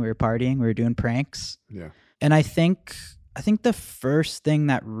drinking, we were partying, we were doing pranks. Yeah, and I think the first thing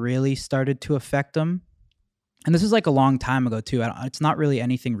that really started to affect him, and this is like a long time ago too. It's not really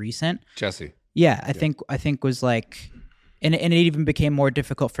anything recent. Jesse. Yeah, I think was like, and it even became more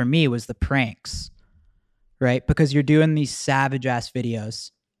difficult for me was the pranks, right? Because you're doing these savage ass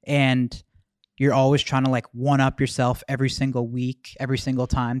videos, and you're always trying to like one up yourself every single week, every single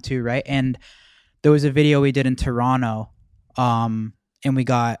time too, right? And there was a video we did in Toronto, and we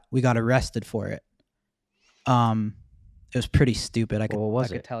got arrested for it. It was pretty stupid. I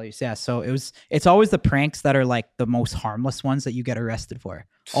could tell you. Yeah, so it's always the pranks that are like the most harmless ones that you get arrested for.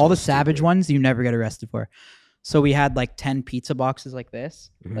 All the savage ones you never get arrested for. So we had like 10 pizza boxes like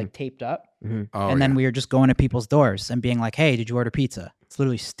this, like taped up. And then we were just going to people's doors and being like, "Hey, did you order pizza?" It's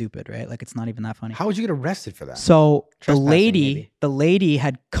literally stupid, right? Like it's not even that funny. How would you get arrested for that? So the lady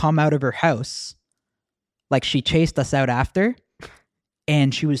had come out of her house, like she chased us out after,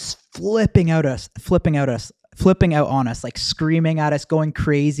 and she was flipping out on us, like screaming at us, going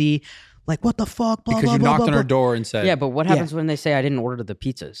crazy, like what the fuck? Blah, because blah, you blah, knocked blah, on her blah. door and said, Yeah, but what happens when they say I didn't order the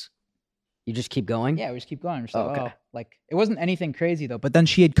pizzas? You just keep going? Yeah, we just keep going. We're just like, okay. Like it wasn't anything crazy though. But then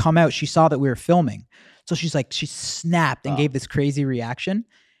she had come out. She saw that we were filming, so she snapped and gave this crazy reaction.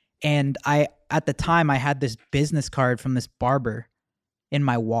 And at the time, I had this business card from this barber in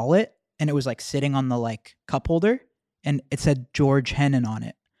my wallet, and it was like sitting on the like cup holder, and it said George Hennon on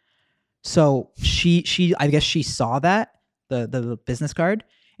it. So she I guess she saw that the business card,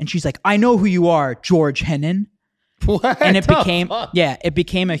 and she's like, "I know who you are, George Hennon." What? And it became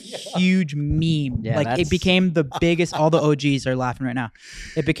a huge meme. Yeah, like it became the biggest. All the OGs are laughing right now.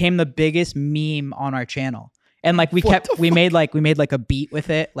 It became the biggest meme on our channel. And like we made like a beat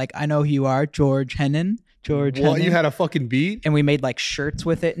with it. Like, "I know who you are, George Hennon." George Hennon. You had a fucking beat? And we made like shirts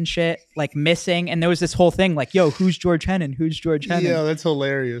with it and shit, like missing. And there was this whole thing like, "Yo, who's George Hennon? Who's George Hennon?" Yeah, that's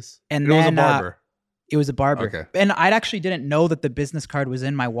hilarious. And it was a barber. It was a barber. Okay. And I actually didn't know that the business card was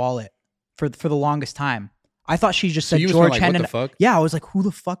in my wallet for the longest time. I thought she just said George Hennon. What the fuck? Yeah, I was like, "Who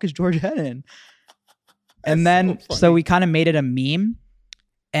the fuck is George Hennon?" And then so we kind of made it a meme.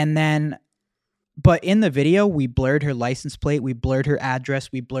 And then but in the video, we blurred her license plate, we blurred her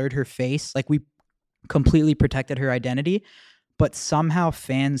address, we blurred her face. Like we completely protected her identity, but somehow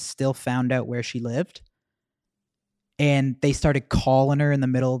fans still found out where she lived. And they started calling her in the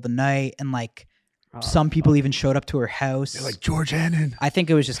middle of the night, and like some people even showed up to her house. They're like, "George Hennon." I think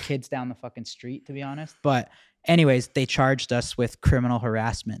it was just kids down the fucking street, to be honest. But anyways, they charged us with criminal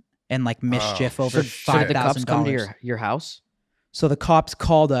harassment and like mischief over $5,000. So the cops come to your house? So the cops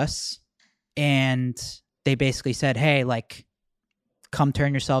called us, and they basically said, "Hey, like, come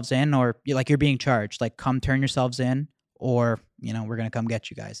turn yourselves in, or like you're being charged. Like, come turn yourselves in, or we're gonna come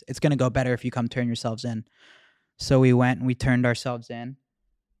get you guys. It's gonna go better if you come turn yourselves in." So we went and we turned ourselves in,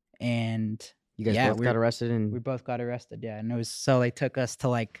 and you guys both got arrested, and we both got arrested. Yeah, and they took us to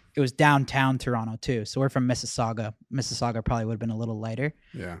like, it was downtown Toronto too. So we're from Mississauga. Mississauga probably would have been a little lighter.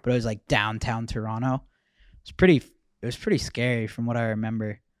 Yeah, but it was like downtown Toronto. It was pretty scary from what I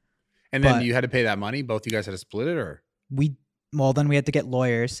remember. And then you had to pay that money? Both you guys had to split it, or? Then we had to get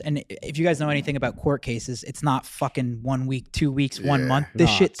lawyers. And if you guys know anything about court cases, it's not fucking 1 week, 2 weeks, 1 month. This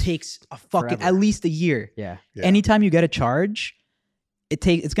shit takes a fucking forever. At least a year. Yeah. Anytime you get a charge, it's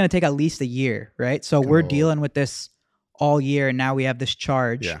going to take at least a year, right? So we're dealing with this all year, and now we have this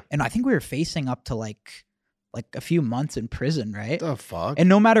charge. Yeah. And I think we were facing up to like a few months in prison, right? The fuck? And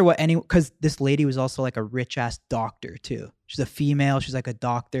no matter what, because this lady was also like a rich ass doctor too. She's a female. She's like a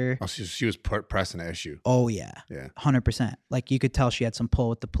doctor. Oh, she was pressing an issue. Oh yeah. Yeah. 100%. Like you could tell she had some pull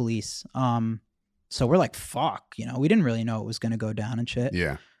with the police. So we're like, fuck, we didn't really know it was going to go down and shit.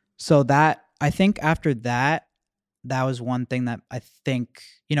 Yeah. So I think after that was one thing that I think,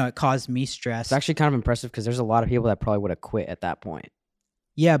 it caused me stress. It's actually kind of impressive because there's a lot of people that probably would have quit at that point.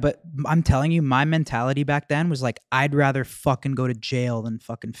 Yeah, but I'm telling you, my mentality back then was like, I'd rather fucking go to jail than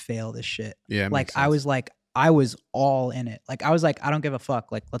fucking fail this shit. Yeah. Like I was all in it. Like I was like, I don't give a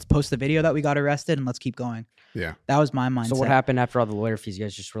fuck. Like let's post the video that we got arrested and let's keep going. Yeah. That was my mindset. So what happened after all the lawyer fees? You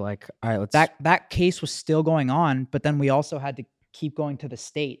guys just were like, all right, let's. That case was still going on, but then we also had to keep going to the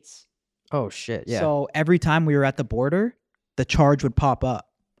States. Oh shit. Yeah. So every time we were at the border, the charge would pop up.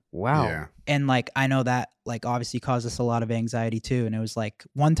 Wow. Yeah. And like, I know that like obviously caused us a lot of anxiety too. And it was like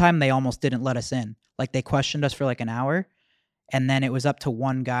one time they almost didn't let us in. Like they questioned us for like an hour, and then it was up to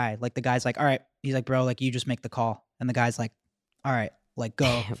one guy. Like the guy's like, "All right." He's like, "Bro, like you just make the call." And the guy's like, "All right, like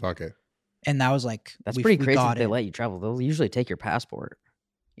go." Fuck it. And that was like, that's pretty crazy that they let you travel. They'll usually take your passport.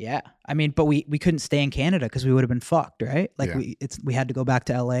 Yeah. I mean, but we couldn't stay in Canada because we would have been fucked, right? Like we had to go back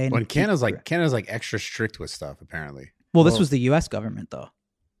to LA. And Canada's like extra strict with stuff apparently. Well, this was the US government though.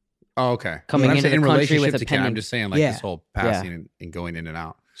 Oh, okay. Coming into the country with a to Canada, I'm just saying, like this whole passing and going in and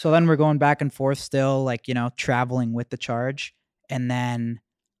out. So then we're going back and forth still, like traveling with the charge, and then,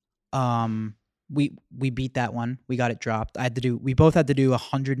 we beat that one. We got it dropped. We both had to do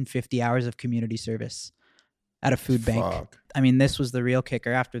 150 hours of community service. at a food bank. Fuck. I mean, this was the real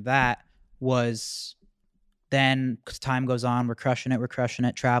kicker. After that was then, because time goes on, we're crushing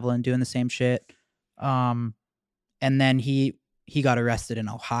it, traveling, doing the same shit. And then he got arrested in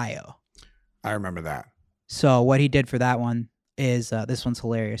Ohio. I remember that. So what he did for that one is this one's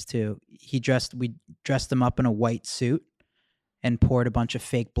hilarious too. We dressed him up in a white suit and poured a bunch of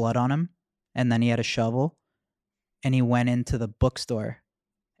fake blood on him, and then he had a shovel, and he went into the bookstore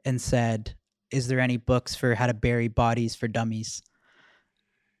and said, "Is there any books for how to bury bodies for dummies?"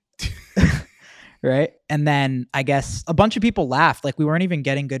 Right? And then I guess a bunch of people laughed. Like, we weren't even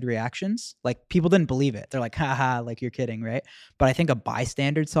getting good reactions. Like, people didn't believe it. They're like, haha, like, you're kidding, right? But I think a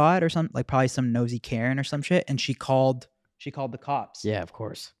bystander saw it or something, like probably some nosy Karen or some shit, and she called the cops. Yeah, of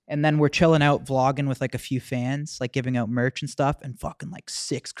course. And then we're chilling out, vlogging with like a few fans, like giving out merch and stuff, and fucking like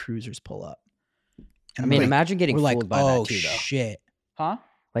 6 cruisers pull up. And I mean, we're imagine getting we're fooled like, by oh that too, though. shit. Huh?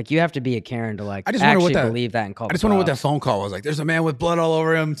 Like, you have to be a Karen to like I just wonder what actually that- believe that and call. I just wonder what that phone call was like. There's a man with blood all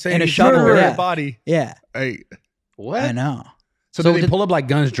over him saying In a he's shovel, murdered yeah. a body. Yeah. Hey, what? I know. So, So did they pull up like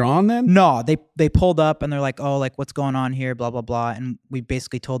guns drawn then? No, they pulled up and they're like, oh, like, what's going on here? Blah, blah, blah. And we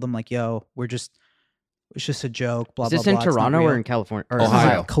basically told them like, yo, it's just a joke. Blah, Is this blah, in blah. It's not Toronto or real. in California? Or This is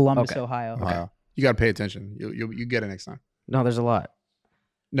Ohio. Columbus, Okay. Ohio. Ohio. You got to pay attention. You get it next time. No, there's a lot.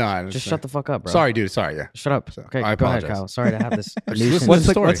 No, I Just shut the fuck up, bro. Sorry, dude. Sorry, yeah. Shut up. So, Okay, I go ahead, apologize. Kyle. Sorry to have this. Just nuisance. listen to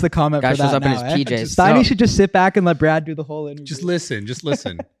the story. What's the comment Guy for shows that up in now, his PJs. Steiny No. should just sit back and let Brad do the whole interview. Just listen. Just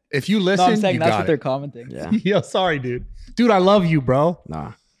listen. If you No, listen, I'm saying you that's got what they're it. commenting. Yeah. Yo, sorry, dude. Dude, I love you, bro.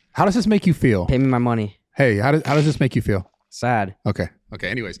 Nah. How does this make you feel? Pay me my money. Hey, how does this make you feel? Sad. Okay.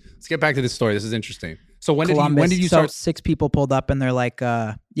 Anyways, let's get back to this story. This is interesting. So when Columbus, did you so start? 6 people pulled up and they're like,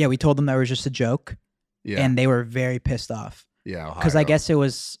 yeah, we told them that was just a joke. Yeah. And they were very pissed off. Yeah. Because I Ohio. guess it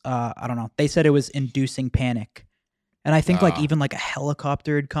was, I don't know. They said it was inducing panic. And I think like Ah. even like a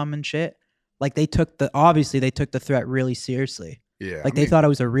helicopter had come and shit. Like they took the threat really seriously. Yeah. Like they thought it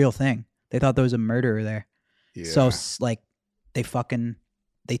was a real thing. They thought there was a murderer there. Yeah. So like they took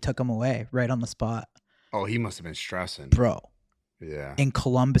him away right on the spot. Oh, he must have been stressing. Bro, Yeah. in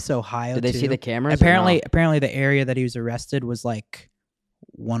Columbus, Ohio. Did they see too. the cameras? or no? Apparently the area that he was arrested was like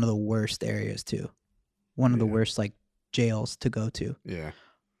one of the worst areas too. One of the Yeah. worst like jails to go to. Yeah.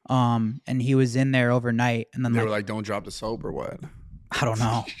 And he was in there overnight and then They like, were like, "Don't drop the soap" or what? I don't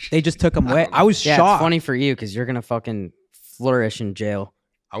know. They just took him away. I was Yeah, shocked. it's funny for you because you're gonna fucking flourish in jail.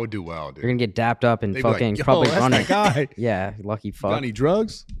 I would do well, dude. You're gonna get dapped up and They'd be like, fucking "Yo, probably that's run that it. guy. Yeah, lucky Got fuck. any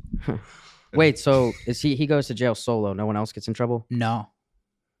drugs? Wait, so he goes to jail solo? No one else gets in trouble? No.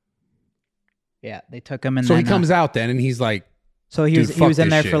 Yeah, they took him and So then, he comes out then, and he's like, So he "Dude, was fuck in this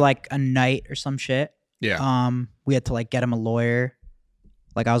there shit." for like a night or some shit. "Yeah, We had to like get him a lawyer.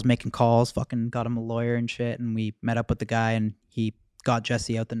 Like I was making calls, fucking got him a lawyer and shit, and we met up with the guy and he got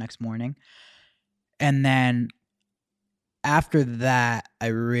Jesse out the next morning. And then after that, I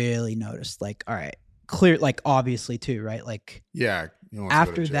really noticed like, all right, clear, like obviously too, right? Like yeah." he wants to go to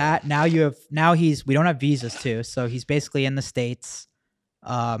after jail. that, we don't have visas too, so he's basically in the States.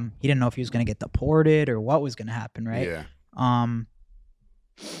 He didn't know if he was gonna get deported or what was gonna happen, right? Yeah.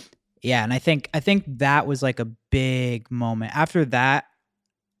 Yeah, and I think that was like a big moment. After that,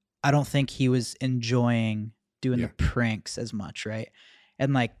 I don't think he was enjoying doing Yeah. the pranks as much, right?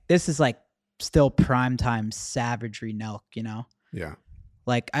 And like this is like still primetime savagery Nelk, you know? Yeah.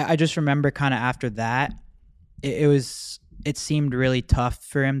 Like I just remember kind of after that, it seemed really tough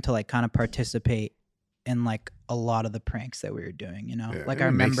for him to like kind of participate in like a lot of the pranks that we were doing, you know? Yeah, Like it I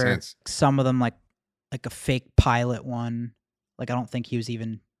makes remember sense. some of them like a fake pilot one. Like I don't think he was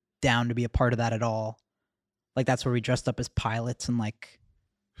even down to be a part of that at all. Like that's where we dressed up as pilots and like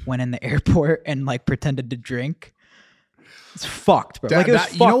went in the airport and like pretended to drink. It's fucked, bro. That- like it was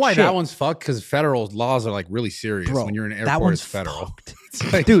that- you know fucked why shit. that one's fucked? Because federal laws are like really serious. Bro, When you're in an that airport, one's it's federal. fucked.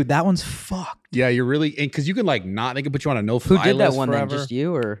 It's like, Dude, that one's fucked. yeah, you're really because you can like not. They can put you on a no Who fly did that list one forever. then? Just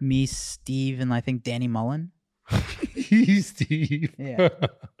you or? Me, Steve, and I think Danny Mullen. Steve. Yeah.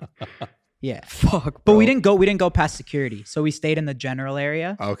 Yeah. Fuck, But we bro. didn't go past security. So we stayed in the general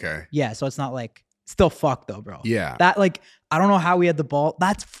area. Okay. Yeah, so it's not like still fucked though, bro. Yeah. That like I don't know how we had the ball.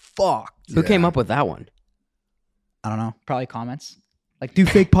 That's fucked. Who came Yeah. up with that one? I don't know. Probably comments. Like do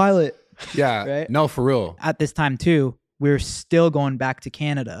fake pilot. Yeah. Right? No, for real. At this time too, we were still going back to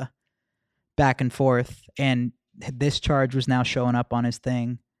Canada, back and forth, and this charge was now showing up on his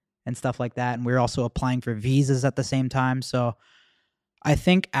thing and stuff like that. And we were also applying for visas at the same time. So I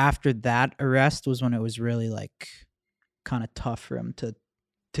think after that arrest was when it was really like kind of tough for him to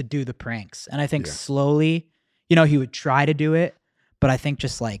do the pranks. And I think Yeah. slowly, you know, he would try to do it, but I think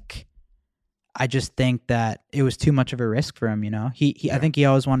just like I just think that it was too much of a risk for him, you know. I Yeah. think he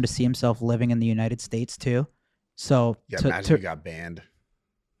always wanted to see himself living in the United States too. So Yeah, imagine you got banned.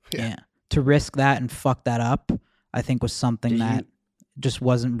 yeah, to risk that and fuck that up, I think was something Did that just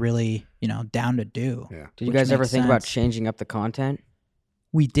wasn't really, down to do. Yeah. Did you which guys ever makes think about sense. changing up the content?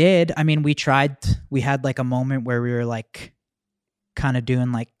 We did. I mean, we tried. We had like a moment where we were like kind of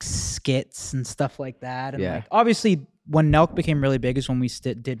doing like skits and stuff like that. And Yeah. like obviously when Nelk became really big is when we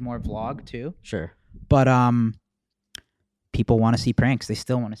did more vlog too. Sure. But people want to see pranks. They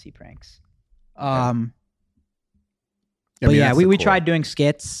still want to see pranks. I mean, that's the we core. tried doing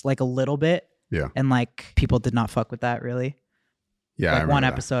skits like a little bit. Yeah. And like people did not fuck with that really. Yeah. Like one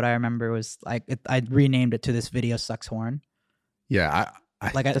episode I remember was like I renamed it to This Video Sucks Horn. Yeah.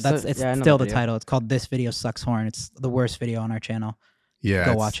 It's I know still the the video. title. It's called This Video Sucks Horn. It's the worst video on our channel. Yeah.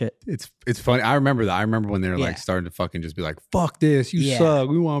 Go watch it. It's funny. I remember that. I remember when they were Yeah. like starting to fucking just be like, fuck this. You Yeah. suck.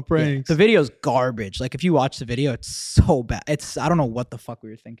 We want Yeah. pranks. The video's garbage. Like if you watch the video, it's so bad. I don't know what the fuck we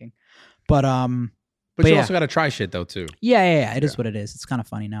were thinking. But But you yeah. also got to try shit though, too. yeah. It is what it is. It's kind of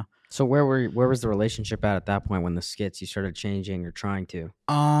funny now. So where was the relationship at that point when the skits you started changing or trying to?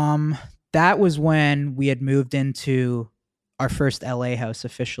 That was when we had moved into our first LA house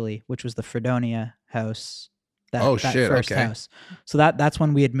officially, which was the Fredonia house. That Shit, first okay. house. So that's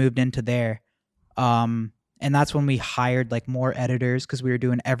when we had moved into there. And that's when we hired like more editors because we were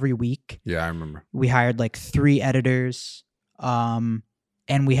doing every week. Yeah, I remember. We hired like 3 editors.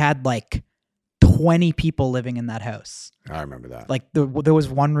 And we had like 20 people living in that house. I remember that. Like there was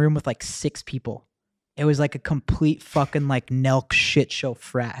one room with like 6 people. It was like a complete fucking like Nelk shit show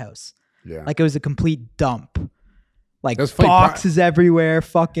frat house. Yeah. Like it was a complete dump. Like That's funny. boxes everywhere,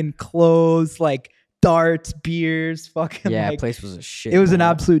 fucking clothes, like darts, beers, fucking Yeah, like place was a shit. it was an ball.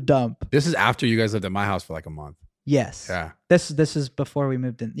 absolute dump. This is after you guys lived at my house for like a month. Yes. Yeah. This is before we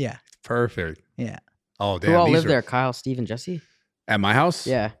moved in. Yeah. Perfect. Yeah. Oh, damn. Who all these lived were- there? Kyle, Steve, and Jesse? At my house?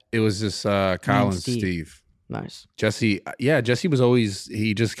 Yeah. It was just Kyle and Steve. Nice. Jesse, Jesse was always,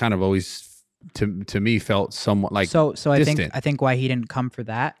 he just kind of always, to me, felt somewhat like So distant. I think why he didn't come for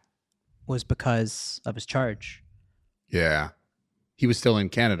that was because of his charge. Yeah. He was still in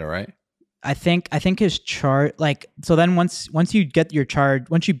Canada, right? I think his charge, like, so then once you get your charge,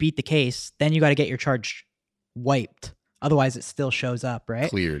 once you beat the case, then you got to get your charge wiped. Otherwise it still shows up, right?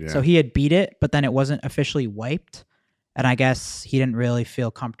 Cleared, yeah. So he had beat it, but then it wasn't officially wiped. And I guess he didn't really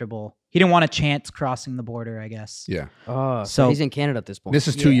feel comfortable. He didn't want a chance crossing the border, I guess. Yeah. Oh, So- so he's in Canada at this point. This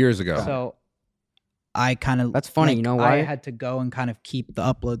is 2 Yeah. years ago. So I kind of, That's funny, you know why? I had to go and kind of keep the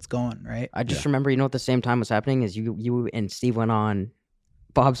uploads going, right? I just remember, at the same time was happening is you and Steve went on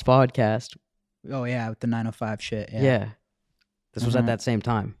Bob's podcast. Oh yeah, with the 905 shit. Yeah. Yeah. This was at that same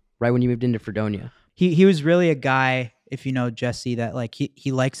time, right when you moved into Fredonia. He was really a guy, if you know Jesse, that like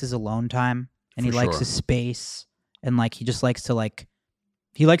he likes his alone time and he For likes sure. his space and like he just likes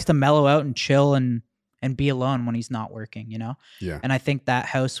to mellow out and chill and be alone when he's not working, you know? Yeah. And I think that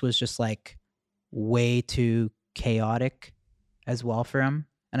house was just like way too chaotic as well for him.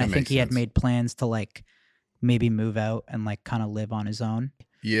 And That I think makes he had sense. made plans to like maybe move out and like kind of live on his own.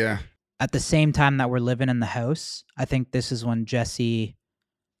 Yeah. At the same time that we're living in the house, I think this is when Jesse,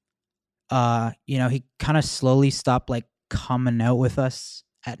 he kind of slowly stopped like coming out with us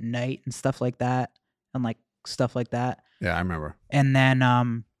at night and stuff like that. And like stuff like that. Yeah, I remember. And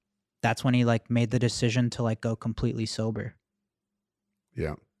then that's when he like made the decision to like go completely sober.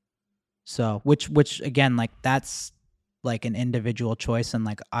 Yeah. So which again, like that's like an individual choice. And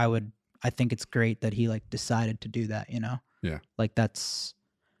like I think it's great that he like decided to do that, you know? Yeah. Like there's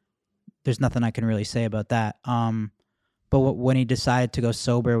nothing I can really say about that. But when he decided to go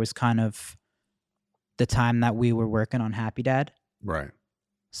sober was kind of the time that we were working on Happy Dad. Right.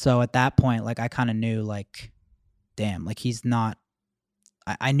 So at that point, like I kind of knew like, damn, like he's not,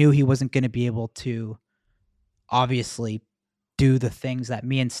 I knew he wasn't going to be able to obviously do the things that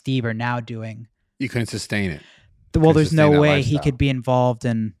me and Steve are now doing. You couldn't sustain it. Well, Couldn't there's sustain no that way he lifestyle. could be involved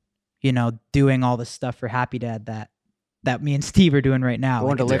in, doing all the stuff for Happy Dad that me and Steve are doing right now.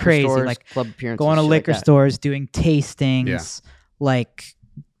 Going Like, to it's liquor crazy. stores, Like club appearances, going to shit liquor like that. stores, doing tastings, like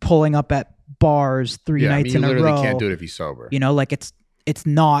pulling up at bars 3 Yeah, I mean, nights you in a literally row. can't do it if you're sober. Like it's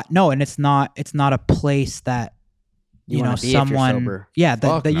not a place that You wanna be if you're someone sober. yeah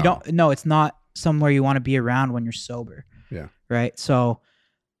Fuck that you no. don't no it's not somewhere you want to be around when you're sober. Yeah. Right. So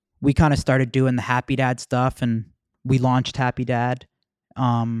we kind of started doing the Happy Dad stuff and we launched Happy Dad.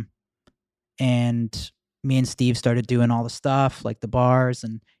 And me and Steve started doing all the stuff like the bars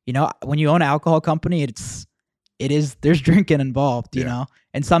and when you own an alcohol company there's drinking involved, you Yeah. know,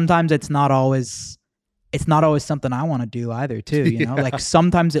 and sometimes it's not always something I want to do either too, you know, Yeah. like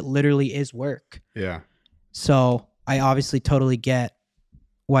sometimes it literally is work. Yeah. So I obviously totally get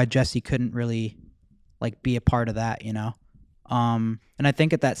why Jesse couldn't really like be a part of that, you know? And I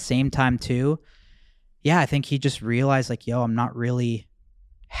think at that same time too, yeah, I think he just realized like, yo, I'm not really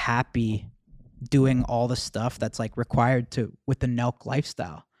happy doing all the stuff that's like required to with the Nelk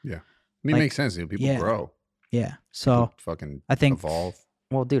lifestyle. Yeah. I mean, Like, it makes sense. You know, people grow. Yeah. So People fucking I think evolve.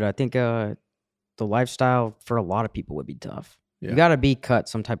 Well, dude, I think the lifestyle for a lot of people would be tough. Yeah. You got to be cut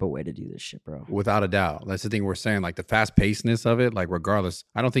some type of way to do this shit, bro. Without a doubt. That's the thing we're saying. Like the fast pacedness of it, like regardless,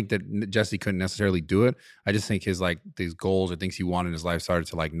 I don't think that Jesse couldn't necessarily do it. I just think his like these goals or things he wanted in his life started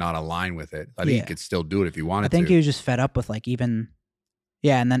to like not align with it. I think he could still do it if he wanted I think to. he was just fed up with like even,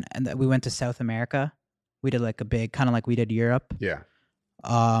 and then we went to South America. We did like a big kind of like we did Europe. Yeah.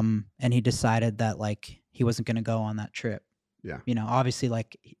 And he decided that like he wasn't gonna go on that trip. Yeah. You know, obviously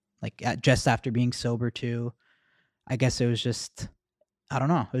like just after being sober too, I guess it was just, I don't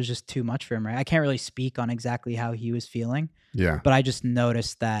know, it was just too much for him, right? I can't really speak on exactly how he was feeling. Yeah. But I just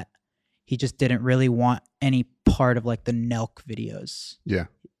noticed that he just didn't really want any part of like the Nelk videos. Yeah.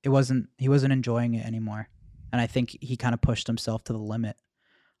 He wasn't enjoying it anymore. And I think he kind of pushed himself to the limit.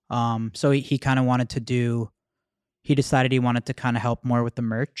 So he kind of wanted to he decided he wanted to kind of help more with the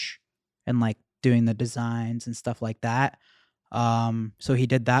merch and like doing the designs and stuff like that. So he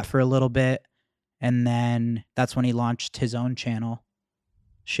did that for a little bit. And then that's when he launched his own channel,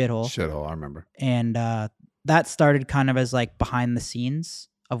 Shithole, I remember. And that started kind of as like behind the scenes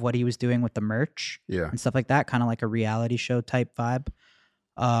of what he was doing with the merch and stuff like that, kind of like a reality show type vibe.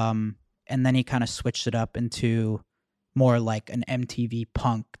 And then he kind of switched it up into more like an MTV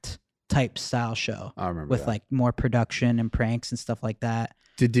punked type style show. I remember with that. like more production and pranks and stuff like that.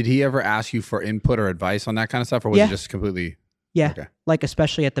 Did he ever ask you for input or advice on that kind of stuff, or was it just completely? Yeah, okay. Like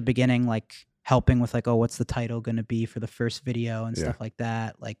especially at the beginning, like helping with like, oh, what's the title going to be for the first video and stuff like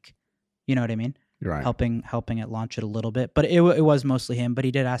that. Like, you know what I mean? Right. Helping it launch it a little bit, but it was mostly him. But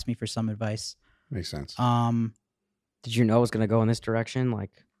he did ask me for some advice. Makes sense. Did you know it was going to go in this direction?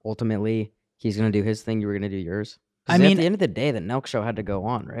 Like ultimately, he's going to do his thing. You were going to do yours. I mean, at the end of the day, the Nelk show had to go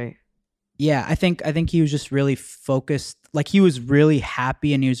on, right? Yeah, I think he was just really focused. Like he was really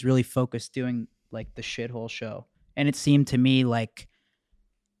happy and he was really focused doing like the Shithole show. And it seemed to me like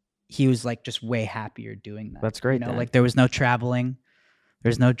he was like just way happier doing that. That's great. You know, like there was no traveling,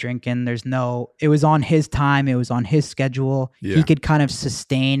 there's no drinking, it was on his time, it was on his schedule. Yeah. He could kind of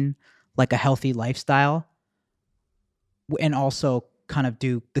sustain like a healthy lifestyle and also kind of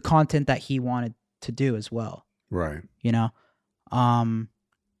do the content that he wanted to do as well. Right. You know?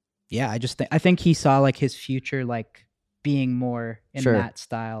 Yeah, I think he saw like his future like being more in that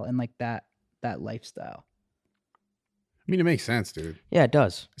style and like that lifestyle. I mean, it makes sense, dude. Yeah, it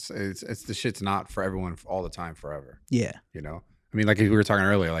does. It's the shit's not for everyone all the time forever. Yeah. You know? I mean, like we were talking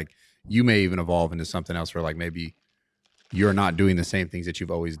earlier, like you may even evolve into something else where like maybe you're not doing the same things that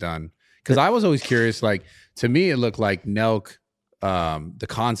you've always done. Because I was always curious, like to me it looked like Nelk, the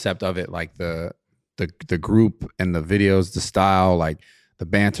concept of it, like the group and the videos, the style, like the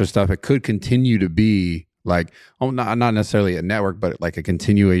banter stuff, it could continue to be like, not necessarily a network, but like a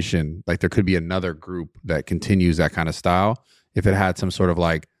continuation. Like there could be another group that continues that kind of style if it had some sort of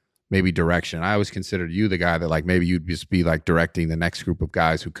like maybe direction. I always considered you the guy that like maybe you'd just be like directing the next group of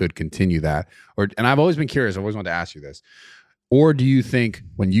guys who could continue that. And I've always been curious. I always wanted to ask you this. Or do you think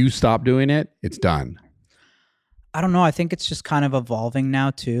when you stop doing it, it's done? I don't know. I think it's just kind of evolving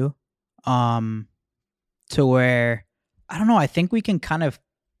now too. To where, I don't know, I think we can kind of,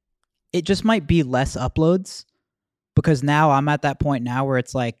 it just might be less uploads because now I'm at that point now where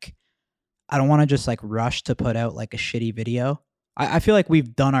it's like, I don't want to just like rush to put out like a shitty video. I feel like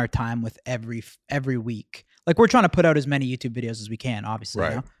we've done our time with every week. Like we're trying to put out as many YouTube videos as we can, obviously. Right.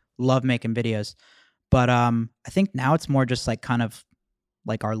 You know? Love making videos. But I think now it's more just like kind of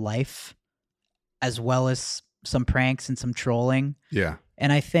like our life as well as some pranks and some trolling. Yeah.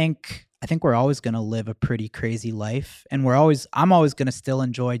 And I think we're always going to live a pretty crazy life. And I'm always going to still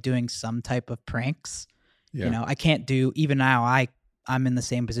enjoy doing some type of pranks. Yeah. You know, I can't do, even now I'm in the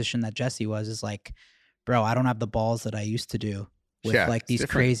same position that Jesse was, is like, bro, I don't have the balls that I used to do with like these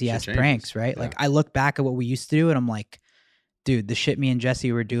crazy ass pranks, right? Yeah. Like I look back at what we used to do and I'm like, dude, the shit me and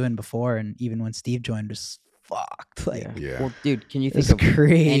Jesse were doing before, and even when Steve joined, was fucked. Like, Well, dude, can you think of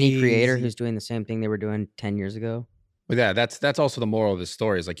any creator who's doing the same thing they were doing 10 years ago? But yeah, that's also the moral of this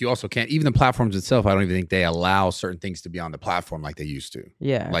story is like you also can't, even the platforms itself, I don't even think they allow certain things to be on the platform like they used to.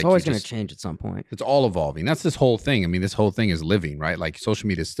 Yeah, like it's always going to change at some point. It's all evolving. That's this whole thing. I mean, this whole thing is living, right? Like social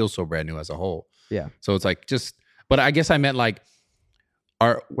media is still so brand new as a whole. Yeah. So it's like but I guess I meant like,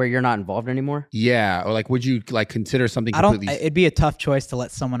 where you're not involved anymore? Yeah. Or like, would you like consider something completely? It'd be a tough choice to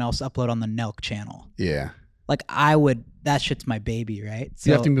let someone else upload on the Nelk channel. Yeah. like that shit's my baby, right? So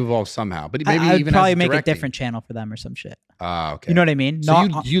you have to move involved somehow, but maybe I would even probably as make a directing. different channel for them or some shit. Okay. You know what I mean? So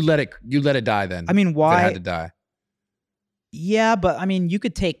you let it die then. I mean, If why? it had to die. Yeah, but I mean, you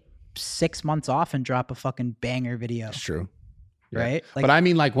could take 6 months off and drop a fucking banger video, That's true. right? Like, But I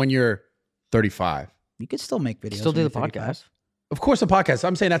mean, like when you're 35. you could still make videos. Still do when the you're 35. podcast. Of course, a podcast.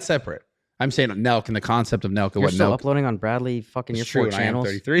 I'm saying that's separate. I'm saying Nelk and the concept of Nelk and You're what still Nelk uploading on Bradley fucking your is true. 4 And I am channels.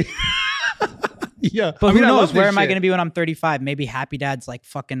 33. Yeah, But I mean, who I love knows? this Where am I shit. going to be when I'm 35? Maybe Happy Dad's like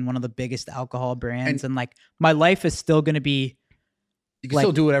fucking one of the biggest alcohol brands, and like my life is still going to be You can like,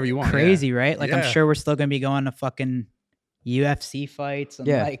 still do whatever you want. crazy, right? Like I'm Yeah. sure we're still going to be going to fucking UFC fights and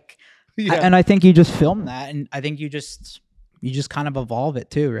Yeah. like, Yeah. and I think you just film that, and I think you just kind of evolve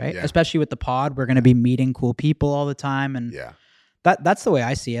it too, right? Yeah. Especially with the pod, we're going to be meeting cool people all the time, and Yeah. that's the way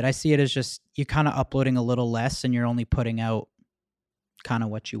I see it. I see it as just you're kind of uploading a little less, and you're only putting out kind of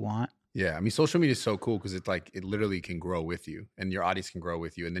what you want. Yeah. I mean, social media is so cool because it literally can grow with you, and your audience can grow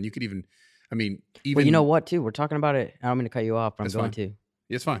with you, and then you could even Well, you know what, too? We're talking about it. I don't mean to cut you off, but I'm That's going fine. to.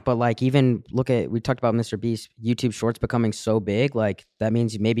 It's fine. But like, even we talked about Mr. Beast YouTube Shorts becoming so big. Like that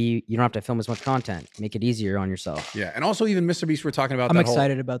means maybe you don't have to film as much content. Make it easier on yourself. Yeah, and also even Mr. Beast, we're talking about. I'm that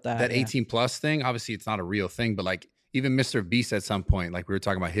excited about that. That yeah. 18 plus thing. Obviously, it's not a real thing, but like even Mr. Beast at some point, like we were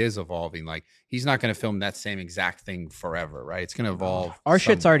talking about his evolving. Like he's not going to film that same exact thing forever, right? It's going to evolve. Our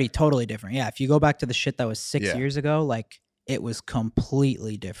shit's some- already totally different. Yeah, if you go back to the shit that was 6 Yeah. years ago, like it was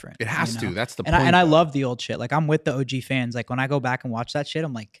completely different. It has you to. know? That's the And point. I though. love the old shit. Like I'm with the OG fans. Like when I go back and watch that shit,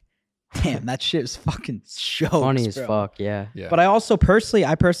 I'm like, damn, that shit is fucking jokes, Funny as bro. fuck. Yeah. Yeah. But I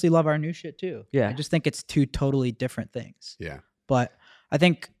personally love our new shit too. Yeah. I just think it's two totally different things. Yeah. But I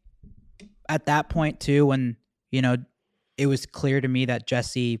think at that point too, when it was clear to me that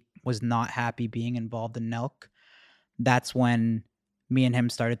Jesse was not happy being involved in Nelk, that's when me and him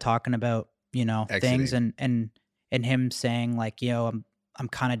started talking about things and him saying like, I'm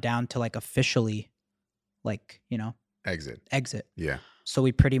kind of down to like officially like Exit. Yeah. So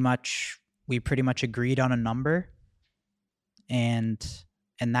we pretty much agreed on a number, and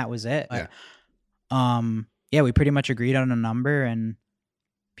that was it. Yeah. We pretty much agreed on a number, and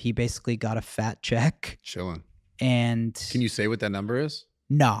he basically got a fat check. Chilling. And Can you say what that number is?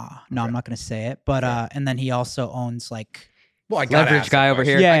 no, Okay. I'm not gonna say it. But Okay. and then he also owns like Well, I got Leverage guy over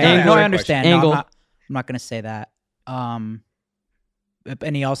here. yeah, Angle. I understand. No, Angle. I'm not gonna say that. And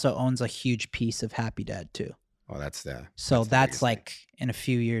he also owns a huge piece of Happy Dad too. Oh, that's the. So the that's biggest like in a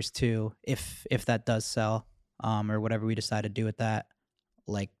few years too, if that does sell, or whatever we decide to do with that,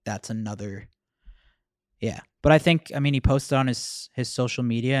 like that's another. Yeah, but I think he posted on his social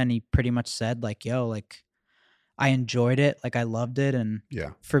media and he pretty much said like, "Yo, like I enjoyed it, like I loved it," and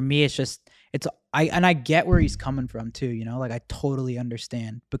Yeah. for me I get where he's coming from too. Like I totally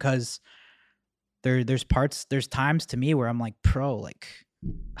understand because there's times to me where I'm like, "Bro, like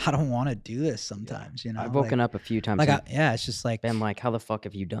I don't want to do this sometimes." I've woken up a few times. like and it's just like been like, how the fuck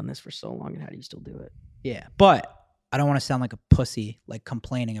have you done this for so long, and how do you still do it? yeah, but I don't want to sound like a pussy, like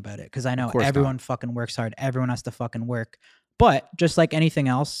complaining about it, because I know course everyone fucking works hard. Everyone has to fucking work. But just like anything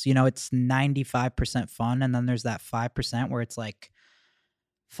else, it's 95% fun, and then there's that 5% where it's like,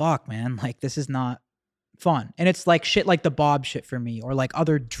 fuck, man, like this is not fun. And it's like shit like the Bob shit for me, or like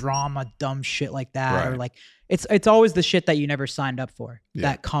other drama, dumb shit like that, or Right. like it's always the shit that you never signed up for Yeah.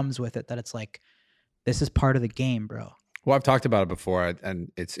 that comes with it. That it's like, this is part of the game, bro. Well, I've talked about it before,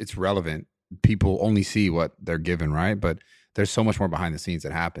 and it's relevant. People only see what they're given, right? But there's so much more behind the scenes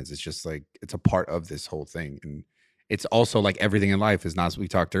that happens. It's just like it's a part of this whole thing, and it's also like everything in life is not. We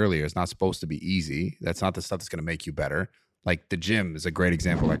talked earlier. It's not supposed to be easy. That's not the stuff that's going to make you better. Like the gym is a great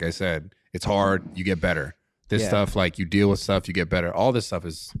example. Like I said, it's hard. You get better. This Yeah. stuff, like you deal with stuff, you get better. All this stuff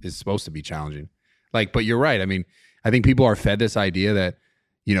is supposed to be challenging. Like, but you're right. I mean, I think people are fed this idea that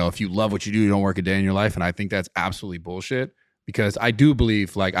if you love what you do, you don't work a day in your life, and I think that's absolutely bullshit. Because I do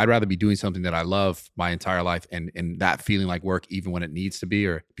believe like I'd rather be doing something that I love my entire life and that feeling like work even when it needs to be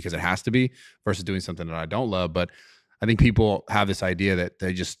or because it has to be versus doing something that I don't love. But I think people have this idea that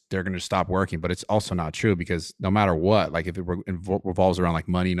they're going to stop working, but it's also not true because no matter what, like if it revolves around like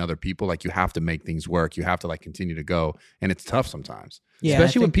money and other people, like you have to make things work. You have to like continue to go, and it's tough sometimes, Yeah,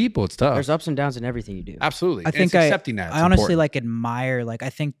 especially with people. It's tough. There's ups and downs in everything you do. Absolutely. I And think it's accepting that. I It's honestly important. like admire, like I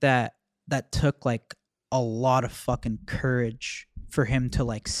think that took like a lot of fucking courage for him to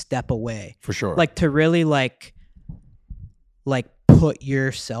like step away, for sure. like to really like put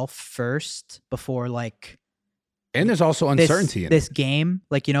yourself first before like and there's also uncertainty in this game,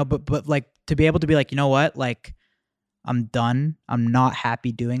 like but like to be able to be like, you know what, like I'm done, I'm not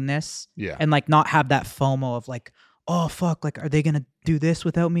happy doing this, Yeah. and like not have that FOMO of like, oh fuck, like are they gonna do this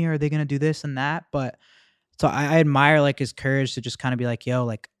without me, or are they gonna do this and that? But So I admire like his courage to just kind of be like, yo,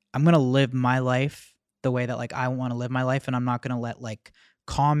 like I'm gonna live my life the way that like I want to live my life, and I'm not gonna let like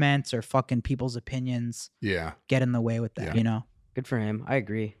comments or fucking people's opinions get in the way with that. You know. Good for him. I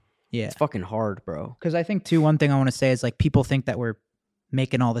agree. Yeah. It's fucking hard, bro. Because I think too, one thing I want to say is like people think that we're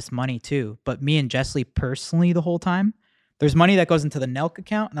making all this money too, but me and Jessie personally the whole time, there's money that goes into the Nelk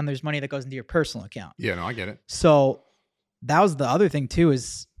account, and then there's money that goes into your personal account. Yeah, no, I get it. So that was the other thing too,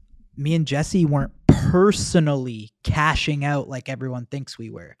 is me and Jessie weren't personally cashing out like everyone thinks we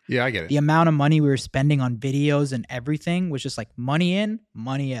were. Yeah, I get it. The amount of money we were spending on videos and everything was just like money in,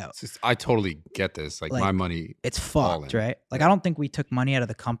 money out. I totally get this. Like my money, it's fucked, right? Like I don't think we took money out of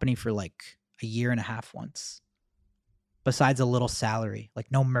the company for like a year and a half once. Besides a little salary,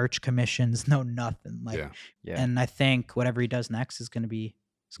 like no merch commissions, no nothing. Like, and I think whatever he does next is gonna be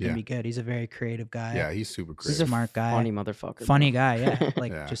be good. He's a very creative guy. Yeah, he's super creative. He's a smart guy, funny motherfucker, funny guy. Yeah,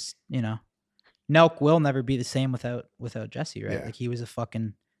 like just Nelk will never be the same without Jessie, right? Like he was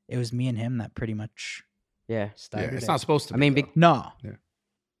it was me and him that pretty much started. It's not supposed to. I mean, no. Yeah.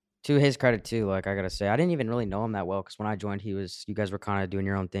 To his credit too, like I gotta say, I didn't even really know him that well because when I joined, you guys were kind of doing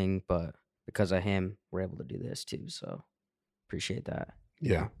your own thing, but because of him, we're able to do this too. So appreciate that.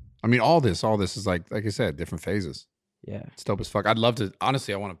 Yeah. I mean, all this is like I said, different phases. Yeah. It's dope as fuck. I'd love to,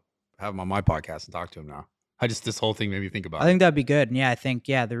 honestly, I want to have him on my podcast and talk to him now. This whole thing made me think about it. I think that'd be good. And yeah, I think,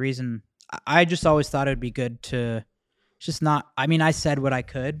 the reason I just always thought it'd be good to just not, I mean, I said what I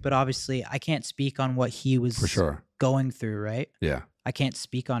could, but obviously I can't speak on what he was for sure going through. Right. Yeah. I can't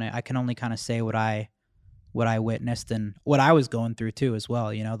speak on it. I can only kind of say what I witnessed and what I was going through too, as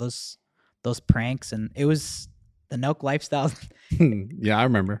well. You know, those pranks, and it was the Nelk lifestyle. Yeah, I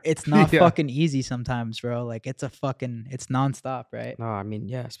remember. It's not fucking easy sometimes, bro. Like it's nonstop, right? No, I mean,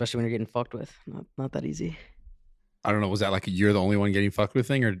 yeah, especially when you're getting fucked with. Not that easy. I don't know. Was that like you're the only one getting fucked with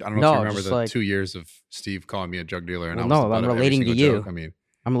thing, or I don't know if you remember the 2 years of Steve calling me a drug dealer, and I was the butt I'm of every relating to single you. joke. I mean,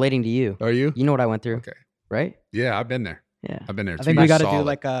 I'm relating to you. Are you? You know what I went through? Okay. Right? Yeah, I've been there. Yeah, I've been there. I think we got to do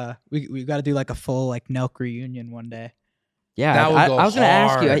like we got to do like a full like Nelk reunion one day. Yeah, I was gonna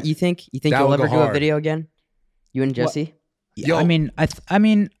ask you. You think you'll ever do a video again? You and Jessie? Yeah, I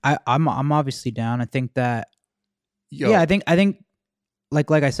mean, I'm obviously down. I think that. Yeah, I think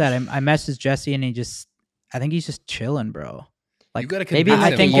like I said, I messaged Jessie and I think he's just chilling, bro. Like you gotta maybe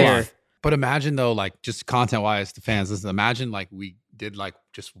I think yeah. But imagine though, like just content wise, the fans. Listen, imagine like we did like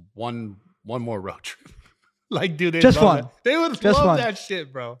just one more road trip. Like, dude, they would love that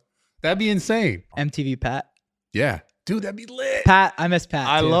shit, bro. That'd be insane. MTV Pat. Yeah. Dude, that'd be lit. Pat, I miss Pat.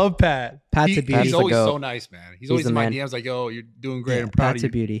 I love Pat. Pat's a beauty. He's always so nice, man. He's always in my DMs like, yo, you're doing great. I'm proud of you. Pat's a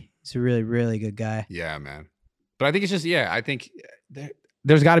beauty. He's a really, really good guy. Yeah, man. But I think it's just, I think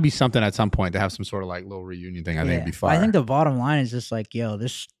there's got to be something at some point to have some sort of like little reunion thing. I think it'd be fun. I think the bottom line is just like, yo,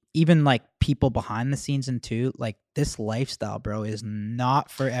 this, even like people behind the scenes and too, like this lifestyle, bro, is not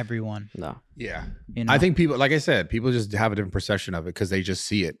for everyone. No. Yeah. You know? I think people, like I said, people just have a different perception of it because they just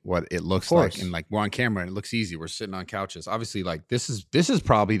see it, what it looks like. And like we're on camera and it looks easy. We're sitting on couches. Obviously, like this is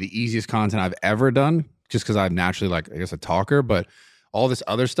probably the easiest content I've ever done just because I'm naturally like, I guess, a talker. But all this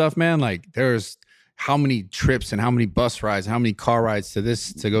other stuff, man, like there's how many trips and how many bus rides, how many car rides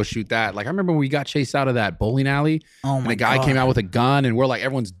to go shoot that. Like I remember when we got chased out of that bowling alley and a guy came out with a gun and we're like,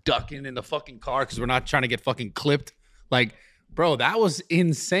 everyone's ducking in the fucking car because we're not trying to get fucking clipped. Like, bro, that was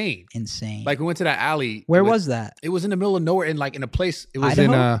insane. Insane. Like we went to that alley. Where was that? It was in the middle of nowhere, in like in a place. It was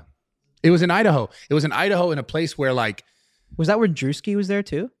Idaho? It was in Idaho. It was in Idaho in a place where like. Was that where Drewski was there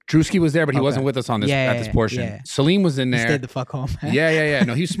too? Drewski was there, but he wasn't with us on this at this portion. Yeah. Salim was in there. He stayed the fuck home. Man. Yeah.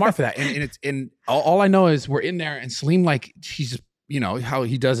 No, he was smart for that. And all I know is we're in there, and Salim, like, he's just, you know how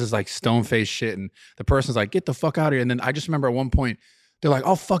he does his like stone face shit, and the person's like, get the fuck out of here. And then I just remember at one point they're like,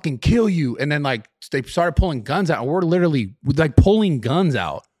 I'll fucking kill you. And then like they started pulling guns out, and we're literally like pulling guns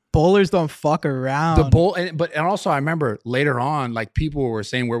out. Bowlers don't fuck around. And also I remember later on, like people were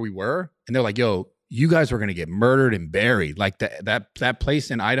saying where we were, and they're like, yo, you guys were going to get murdered and buried. Like that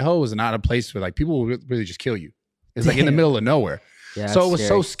place in Idaho was not a place where like people would really just kill you. It's like in the middle of nowhere. Yeah, so it was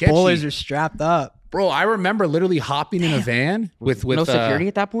so sketchy. Bowlers are strapped up. Bro, I remember literally hopping in a van with no security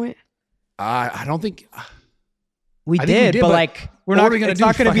at that point? I don't think... We did, but like we're not going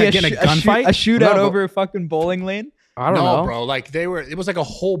to be a gunfight, a shootout over a fucking bowling lane. I don't know, bro. Like it was like a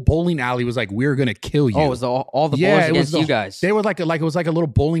whole bowling alley was like, we're going to kill you. Oh, it was all the bowlers against you guys. They were like it was like a little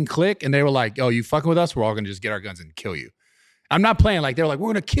bowling clique, and they were like, oh, you fucking with us? We're all going to just get our guns and kill you. I'm not playing. Like, they were like,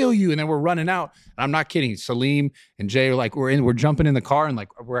 we're going to kill you. And then we're running out. And I'm not kidding. Salim and Jay are like, we're jumping in the car, and like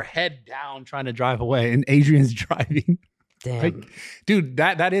we're head down trying to drive away. And Adrian's driving. Damn. Like, dude,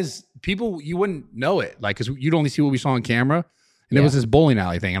 that is, people, you wouldn't know it. Like, because you'd only see what we saw on camera. And it was this bowling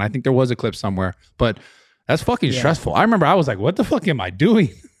alley thing. And I think there was a clip somewhere. But That's fucking stressful. I remember I was like, what the fuck am I doing?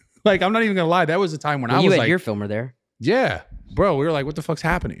 Like, I'm not even gonna lie. That was a time when I you was had like, your filmer there. yeah, bro. We were like, what the fuck's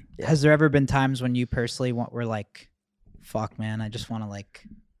happening? Has there ever been times when you personally were like, fuck, man, I just want to like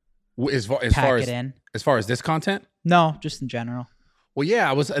As far pack as it in? as far as this content? No, just in general. Well, yeah,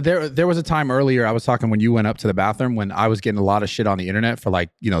 I was there. There was a time earlier I was talking when you went up to the bathroom when I was getting a lot of shit on the internet for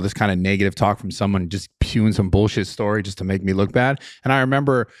like, you know, this kind of negative talk from someone just spewing some bullshit story just to make me look bad. And I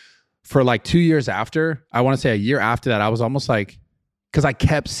remember for like 2 years after, I want to say a year after that, I was almost like, because I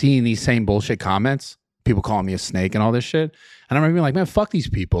kept seeing these same bullshit comments, people calling me a snake and all this shit. And I remember being like, man, fuck these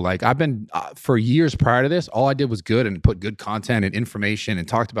people. Like I've been for years prior to this, all I did was good and put good content and information and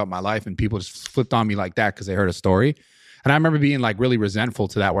talked about my life, and people just flipped on me like that because they heard a story. And I remember being like really resentful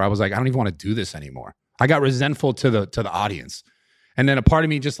to that, where I was like, I don't even want to do this anymore. I got resentful to the audience. And then a part of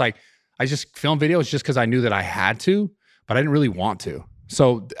me just like, I just filmed videos just because I knew that I had to, but I didn't really want to.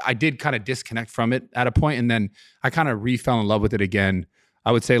 So I did kind of disconnect from it at a point, and then I kind of fell in love with it again.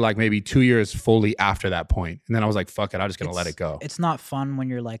 I would say like maybe 2 years fully after that point. And then I was like, fuck it, I'm just going to let it go. It's not fun when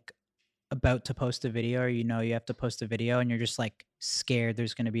you're like about to post a video, or you know you have to post a video and you're just like scared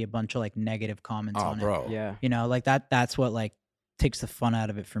there's going to be a bunch of like negative comments on it. Yeah. You know, like that's what like takes the fun out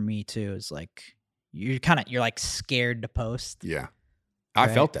of it for me too, is like you're like scared to post. Yeah. I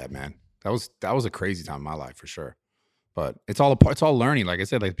Right. felt that, man. That was a crazy time in my life for sure. But it's all learning. Like I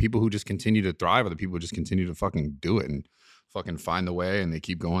said, like people who just continue to thrive are the people who just continue to fucking do it and fucking find the way, and they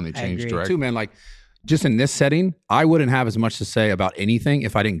keep going, they change agree. direction. Too, man, like just in this setting, I wouldn't have as much to say about anything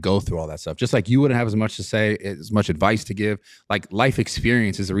if I didn't go through all that stuff. Just like you wouldn't have as much to say, as much advice to give. Like life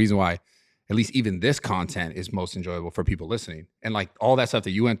experience is the reason why at least even this content is most enjoyable for people listening. And like all that stuff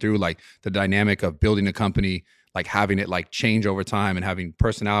that you went through, like the dynamic of building a company, like having it like change over time and having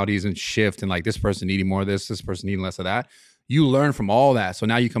personalities and shift, and like this person needing more of this person needing less of that. You learn from all that. So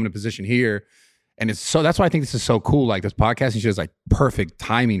now you come in a position here, and it's so, that's why I think this is so cool. Like this podcast is just like perfect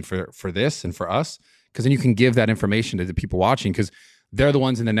timing for this and for us. Cause then you can give that information to the people watching, because they're the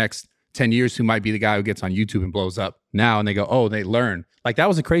ones in the next 10 years who might be the guy who gets on YouTube and blows up now, and they go, oh, they learn. Like that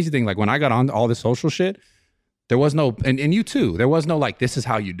was a crazy thing. Like when I got on all this social shit, there was no, and you too, there was no like, this is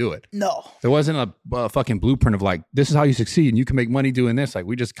how you do it. No. There wasn't a fucking blueprint of like, this is how you succeed and you can make money doing this. Like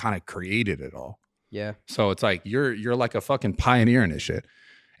we just kind of created it all. Yeah. So it's like, you're like a fucking pioneer in this shit.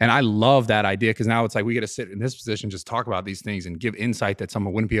 And I love that idea, because now it's like we get to sit in this position, just talk about these things and give insight that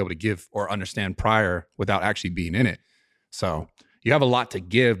someone wouldn't be able to give or understand prior without actually being in it. So you have a lot to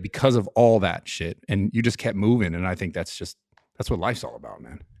give because of all that shit, and you just kept moving. And I think that's what life's all about,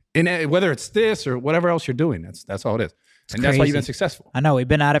 man. And whether it's this or whatever else you're doing, that's all it is. And that's why you've been successful. I know, we've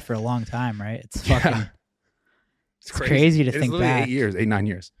been at it for a long time, right? It's fucking Yeah. It's crazy to think back. 8 years, 9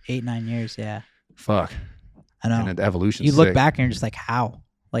 years. 8-9 years, yeah. Fuck. I know. And the evolution. You look back and you're just like, how?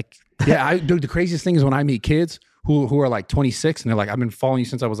 Like, yeah, dude, the craziest thing is when I meet kids who are like 26 and they're like, I've been following you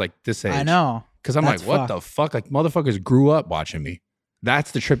since I was like this age. I know. Because I'm That's like, what the fuck? Like motherfuckers grew up watching me.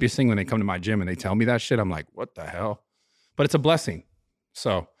 That's the trippiest thing when they come to my gym and they tell me that shit. I'm like, what the hell? But it's a blessing.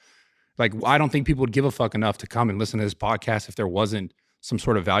 So like, I don't think people would give a fuck enough to come and listen to this podcast if there wasn't some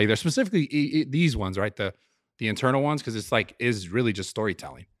sort of value there. Specifically these ones, right? The internal ones, because it's like, is really just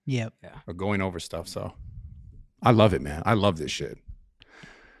storytelling. Yep. Yeah. Or going over stuff. So I love it, man. I love this shit.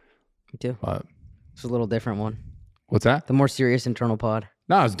 Me too. It's a little different one. What's that? The more serious internal pod.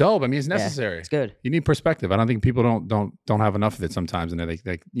 No, it's dope. I mean, it's Yeah, necessary. it's good. You need perspective. I don't think people don't have enough of it sometimes, and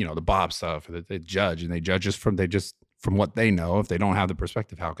they you know, the Bob stuff, or they judge, and they judge just from what they know. If they don't have the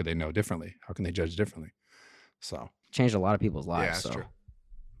perspective, how could they know differently? How can they judge differently? So Changed a lot of people's lives. yeah, that's so true.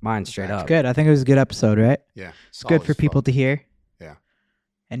 mine straight up. Good. I think it was a good episode, right? Yeah, It's good for people to hear. Yeah.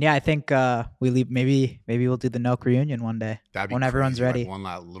 And yeah, I think we leave. Maybe we'll do the Nelk reunion one day. That'd be when everyone's crazy. ready. Like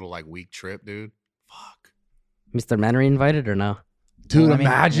one little like week trip, dude. Fuck, Mr. Menery invited or no? dude. Well, I mean,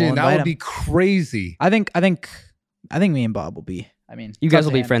 imagine we'll that invite would be crazy. I think me and Bob will be. I mean, You it's guys up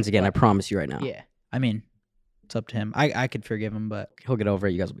will to be him, friends again. I but- promise you right now. Yeah. I mean, it's up to him. I could forgive him, but He'll get over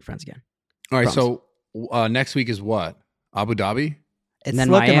it. You guys will be friends again. All right, Promise. so next week is what? Abu Dhabi. it's then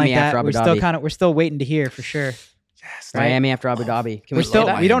looking Miami like that. after Abu We're still waiting to hear for sure. Yes, Right. Miami after Abu Dhabi. Can We're we still.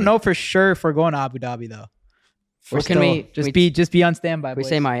 say that? We don't know for sure if we're going to Abu Dhabi though. Or We're can still- we just be on standby. we boys.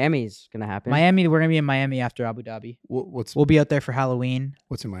 say Miami's gonna happen? Miami. We're gonna be in Miami after Abu Dhabi. What's We'll be out there for Halloween.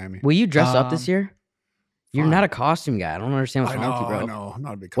 in Miami? Will you dress up this year? You're fine. not a costume guy. I don't understand what's wrong with you, bro. I know. I'm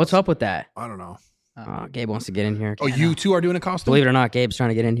not a big. What's up with that? I don't know. Gabe wants to get in here. Oh, you two are doing a costume? Believe it or not, Gabe's trying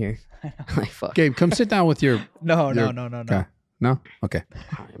to get in here. like fuck. Gabe, come sit down with your. No. Okay. No. Okay.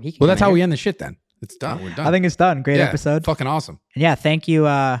 He can Well, come that's in how here. we end the shit then. It's done. We're done. I think it's done. Great Yeah, episode. Fucking awesome. And yeah, thank you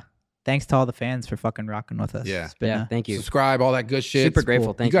thanks to all the fans for fucking rocking with us. Yeah. It's been Thank you. Subscribe, all that good shit. Super It's grateful.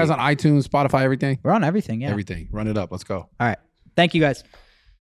 cool. Thank you guys you. on iTunes, Spotify, everything? we're on everything. Yeah. Everything. Run it up. Let's go. All right. Thank you guys.